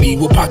too ready.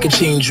 What pocket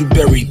change you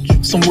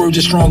buried? Some words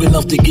are strong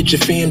enough to get your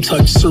fam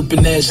touched.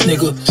 Serpent ass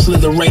nigga,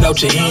 slither right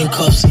out your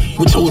handcuffs.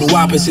 With total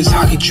opposites,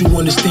 how could you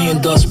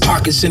understand us?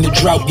 Pockets in the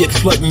drought, yet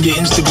flooding your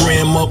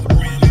Instagram up.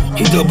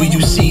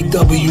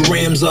 WCW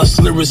rams us,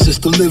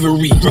 lyricist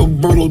delivery,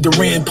 Roberto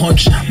Duran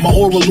punch. My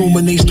aura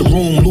illuminates the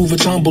room, Louis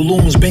Vuitton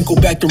balloons, Banco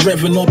back to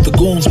revving up the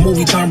goons,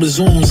 movie time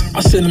resumes. I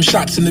send them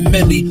shots in the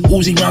medley,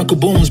 Uzi round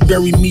kaboons,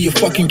 bury me a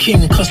fucking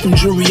king, custom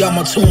jewelry out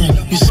my tomb.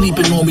 You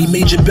sleeping on me,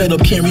 made your bed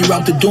up, can't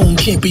reroute the doom,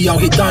 can't be out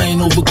here dying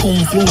over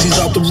coon, floozies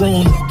out the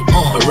room.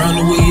 Around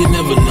the way you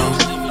never know,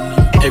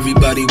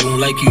 everybody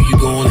won't like you, you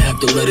gon' have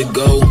to let it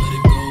go.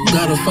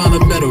 Gotta find a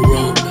better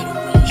road.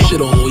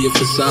 Shit on all your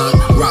facade,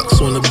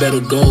 rocks on a better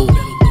gold.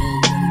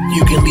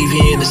 You can leave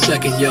here in a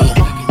second, yo.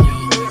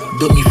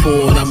 Build me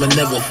forward, I'ma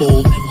never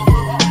fold.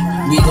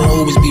 We gon'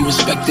 always be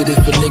respected if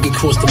a nigga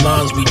cross the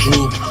lines we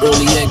drew.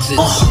 Early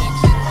exits.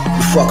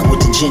 You fucking with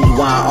the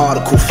genuine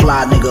article,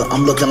 fly nigga.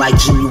 I'm looking like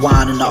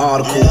genuine in the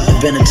article.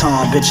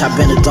 Benetton, bitch, I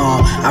been a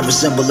dawn. I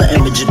resemble the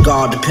image of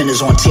God,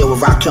 dependence on tier where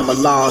I kill my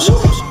laws.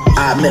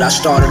 I admit I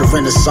started a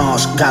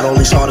renaissance. Got all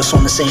these artists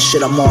on the same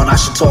shit I'm on. I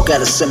should talk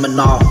at a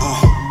seminar.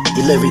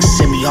 Your lyrics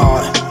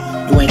semi-hard,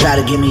 you ain't gotta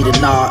give me the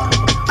nod.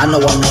 I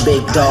know I'm the big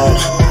dog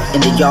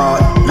in the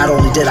yard. Not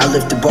only did I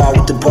lift the bar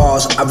with the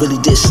bars, I really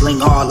did sling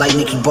hard like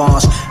Nicky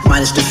Barnes.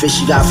 Minus the fish,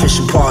 you got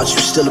fishing parts,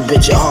 you still a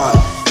bitch at heart.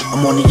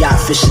 I'm on the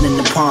yacht fishing in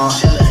the pond.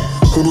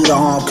 Who do the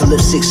harm can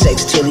lift 6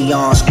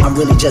 sextillions? I'm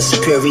really just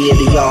superior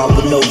to y'all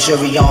with no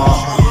jury on.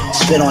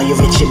 Spit on your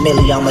Richard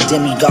Millie, I'm a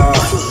demigod.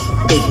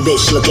 Big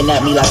bitch looking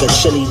at me like a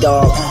chili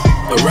dog.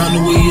 Around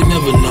the way you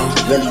never know.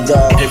 Really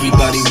dog.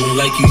 Everybody won't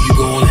like you, you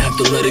gon' have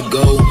to let it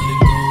go.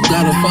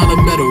 Gotta find a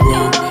better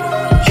road.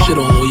 Shit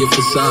on all your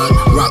facade,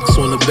 rocks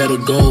on a better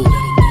goal.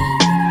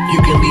 You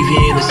can leave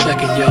here in a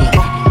second, yo.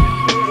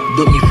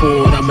 Look me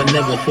forward, I'ma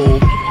never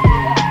fold.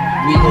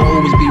 We gon'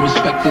 always be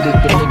respected if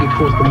the nigga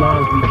crossed the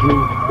lines we drew.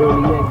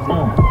 Early exit.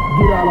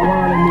 Get out of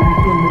line and maybe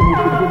something you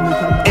should give me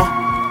some.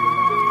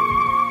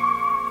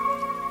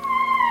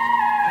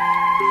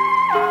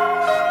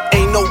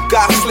 No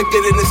guy slicker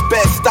than his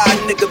best style,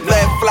 nigga.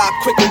 Let fly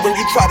quicker when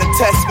you try to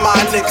test my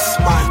niggas.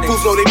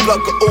 Fools know they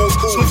blood can ooze.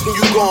 Snoozing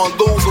you gon'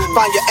 lose.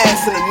 Find your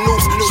ass in a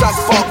noose. Shots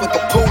spark like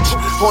a pooch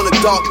on a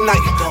dark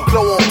night.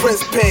 Blow on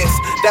Prince pants.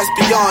 That's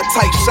beyond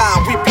tight.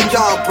 Shine, we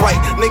beyond bright.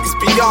 Niggas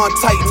beyond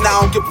tight.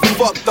 Now I don't give a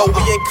fuck though.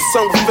 We ain't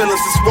concerned with feelings.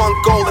 It's one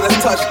goal and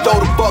that's touch. Throw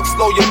the buck,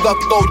 slow your luck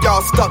low.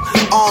 Y'all stuck.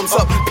 Arms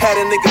up, pat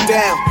a nigga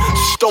down.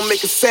 Shh, don't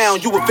make a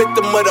sound. You a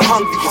victim of the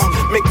hungriest.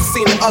 Make the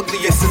scene the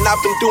ugliest. And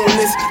I've been doing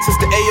this since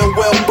the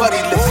AOL buddy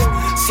list.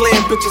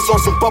 Slam bitches on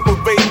some Bubba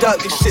Ray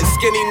Dudley shit.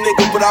 Skinny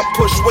nigga, but I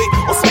push weight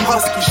on some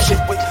husky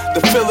shit. The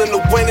feeling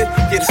of winning,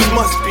 yeah, this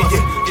must be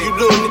it. You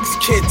little niggas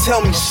can't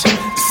tell me shit.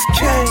 This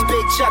game.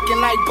 Big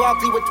chucking like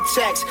Barkley with the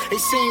text.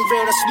 They seem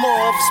real, that's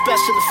more of a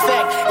special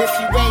effect. If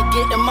you ain't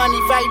getting money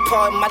right,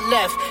 part my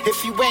left.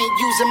 If you ain't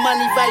using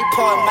money right,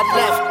 part my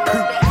left.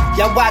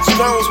 Y'all watch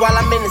drones while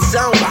I'm in the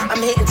zone. I'm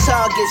hitting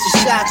targets and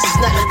shots, it's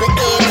nothing but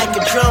air like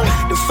a drone.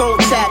 The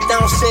phone tap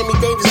down Sammy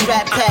Davis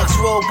rap packs.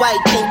 Raw white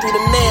came through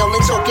the mail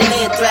and talking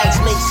anthrax.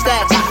 Make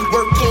stats,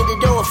 work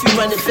handed off, you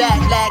running back.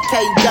 Lag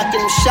how you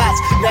ducking them shots,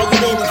 now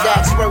you in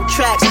vax. Work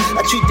tracks, I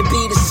treat the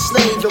beat as a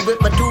slave. And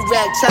with my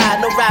do-rag tie,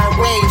 no riding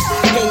waves.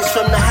 Haze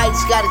from the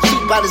heights, got it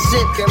cheap by the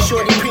zip.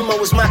 Shorty Primo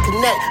was my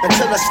connect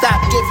until I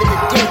stopped giving a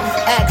dip.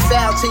 Act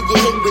foul till you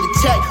hit with a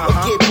tech or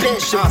get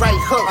benched, your right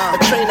hook. A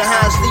trainer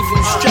highs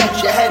leaving you stretched.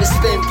 Your head is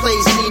spin, play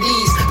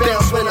CDs,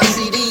 bounce when I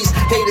see these.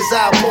 Haters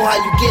out more how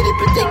you get it,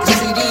 but they can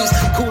see these.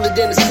 Cooler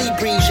than a sea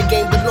breeze, your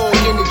game belong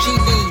in the G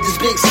League. This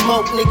big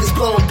smoke, niggas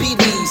blowing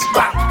BDs.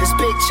 This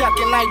big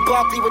chucking like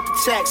Barkley with the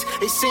text.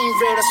 They seem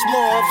real, that's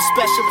more of a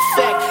special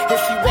effect.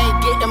 If you ain't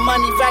getting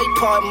money right,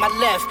 part my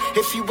left.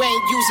 If you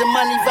ain't using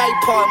money right,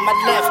 part my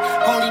left.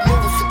 Only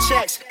moving for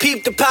checks.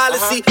 Peep the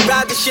policy,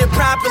 ride the shit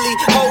properly.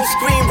 Whole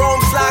screen,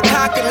 roam, slide,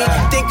 cocking me.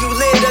 Think you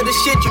lit of the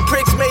shit, you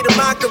pricks made a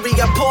mockery.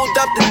 I pulled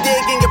up the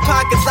dig in your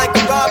pockets like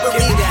a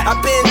robbery. I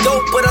been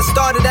dope, but I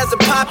started as a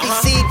poppy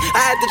seed.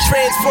 I had to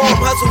transform,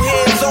 hustle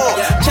hands on.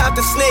 Chop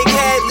the snake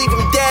head, leave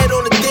him dead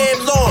on the damn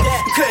lawn.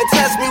 You couldn't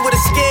test me with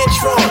a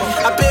Scantron.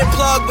 I been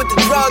plugged with the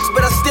drugs,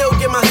 but I still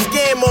get my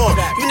scam on.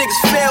 You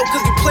niggas fail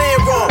cause you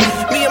playing wrong.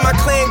 Me and my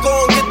clan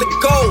gon' get the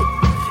gold.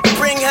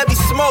 Bring heavy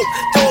smoke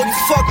to all you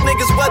fuck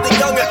niggas, whether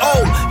young or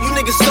old. You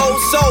niggas so,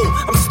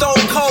 I'm stone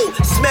cold.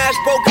 Smash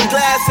broken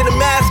glass in a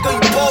mask on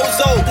you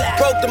bozo.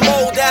 Broke the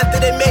mold after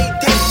they made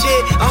this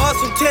shit. I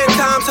hustled 10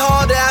 times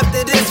harder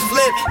after this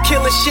flip.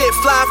 Killing shit,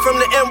 fly from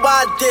the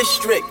NY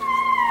district.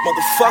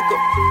 Motherfucker.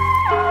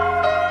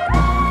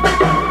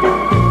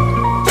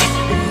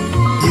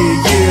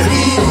 Yeah.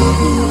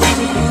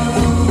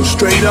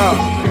 Straight up.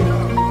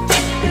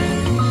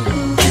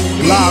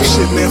 Live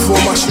shit, man, for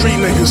all my street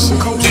niggas.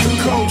 Coast to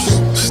coast.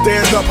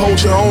 Stand up,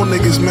 hold your own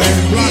niggas, man.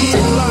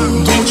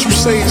 Do what you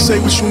say and say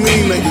what you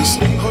mean, niggas.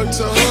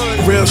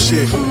 Real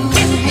shit.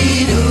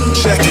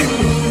 Check it.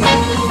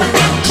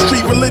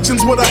 Street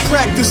religion's what I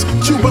practice.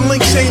 Cuban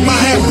link chain my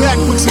hat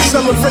backwards.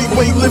 Accelerate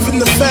weight, living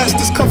the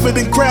fastest. Covered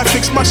in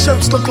graphics, my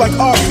shirts look like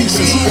art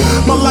pieces.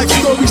 My life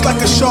story's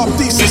like a sharp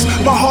thesis.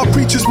 My heart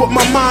preaches what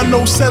my mind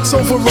knows. Sense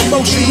over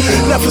emotion.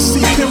 Never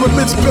see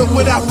pyramids built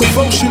without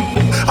devotion.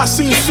 I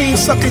seen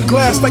fiends sucking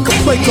glass like a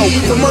Play-Doh.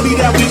 The money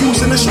that we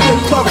use in the strip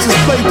clubs is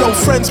Play-Doh.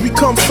 Friends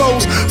become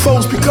foes,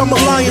 foes become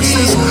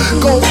alliances.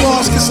 Gold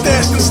bars get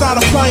stashed inside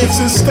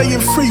appliances.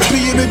 Staying free,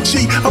 being a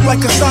G, I'm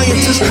like a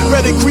scientist.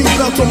 Red and green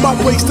belt on my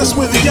waist, that's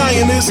where the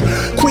iron is.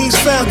 Queens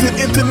founded,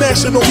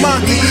 international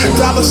minded.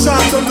 Dollar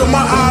signs under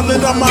my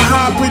eyelid. I'm a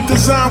hybrid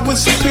design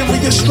with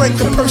superior strength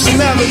and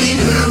personality.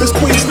 This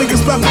Queens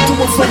niggas about to do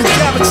it for the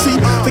galaxy.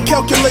 The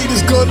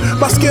calculator's good,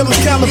 my scale is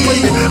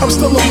calibrated. I'm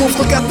still a wolf,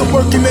 look at the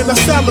working and I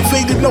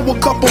salivated. Know a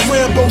couple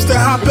Rambos that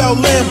hop out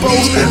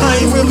Lambos. I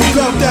ain't really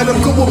about that,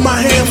 I'm good with my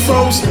hand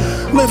froze.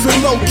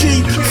 Living low key,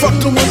 fuck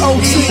doing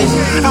OT.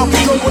 I'll be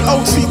going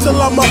OT till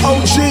I'm a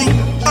OG.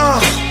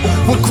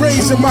 With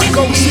grays in my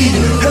goatee.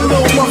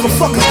 Hello,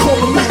 motherfuckers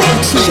calling me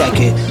OT. Check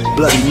it,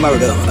 bloody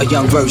murder, a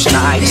young version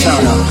of Ike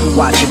Turner.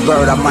 Watch a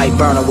bird, I might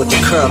burn her with the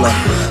curler.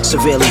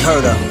 Severely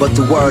hurt her, but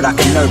the word I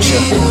can nurture.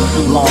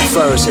 Long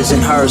furs, his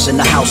and hers in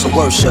the house of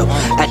worship.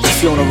 At the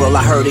funeral,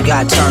 I heard it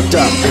got turned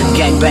up.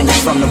 Gangbangers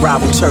from the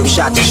rival turf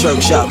shot the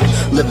church up.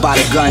 Live by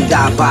the gun,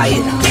 die by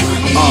it.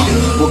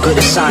 What good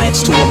is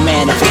science to a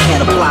man if he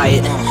can't apply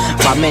it?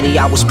 By many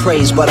I was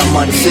praised, but I'm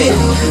unfit.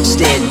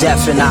 Stared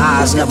deaf in the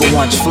eyes, never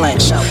once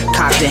flinched.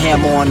 Cocked the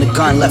hammer on the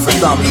gun, left a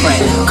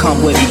thumbprint.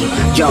 Come with me,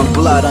 young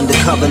blood under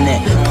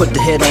covenant. Put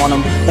the hit on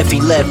him, if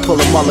he led, pull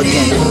a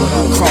mulligan.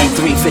 Chrome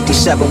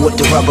 357 with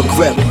the rubber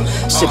grip.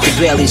 Sip the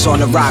Baileys on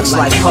the rocks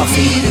like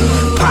Puffy.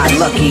 Pie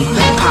lucky,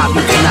 pop,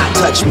 you cannot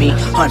touch me.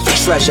 Hunt for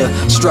treasure,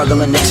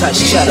 struggling to touch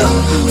cheddar.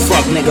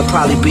 Fuck nigga,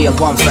 probably be a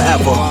bum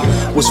forever.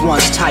 Was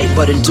once tight,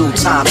 but in due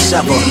time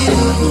sever.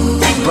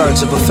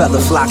 Birds of a feather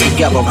flock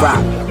together,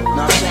 rock.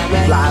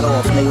 Fly it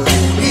off, nigga.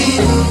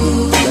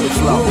 Let it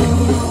flow.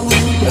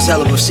 That's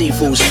hell of a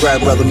seafood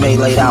spread, brother May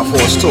laid out for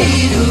us too.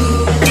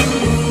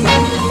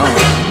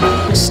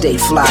 Stay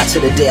fly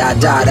till the day I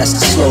die, that's the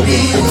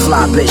slogan.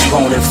 Fly bitch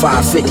bone in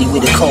 550, we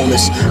the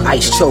coldest.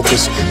 Ice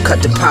chokers,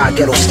 cut the pie,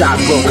 ghetto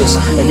stockbrokers.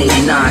 In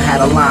 89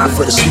 had a line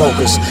for the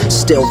smokers.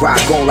 Still rock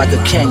gold like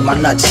a king, my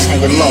nuts is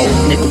hanging low.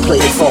 Nigga play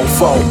it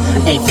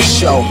 4-4, ain't for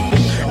show.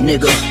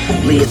 Nigga,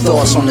 leave your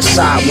thoughts on the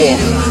sidewalk.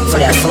 For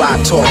that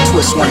fly talk,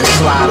 twist one and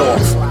slide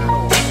off.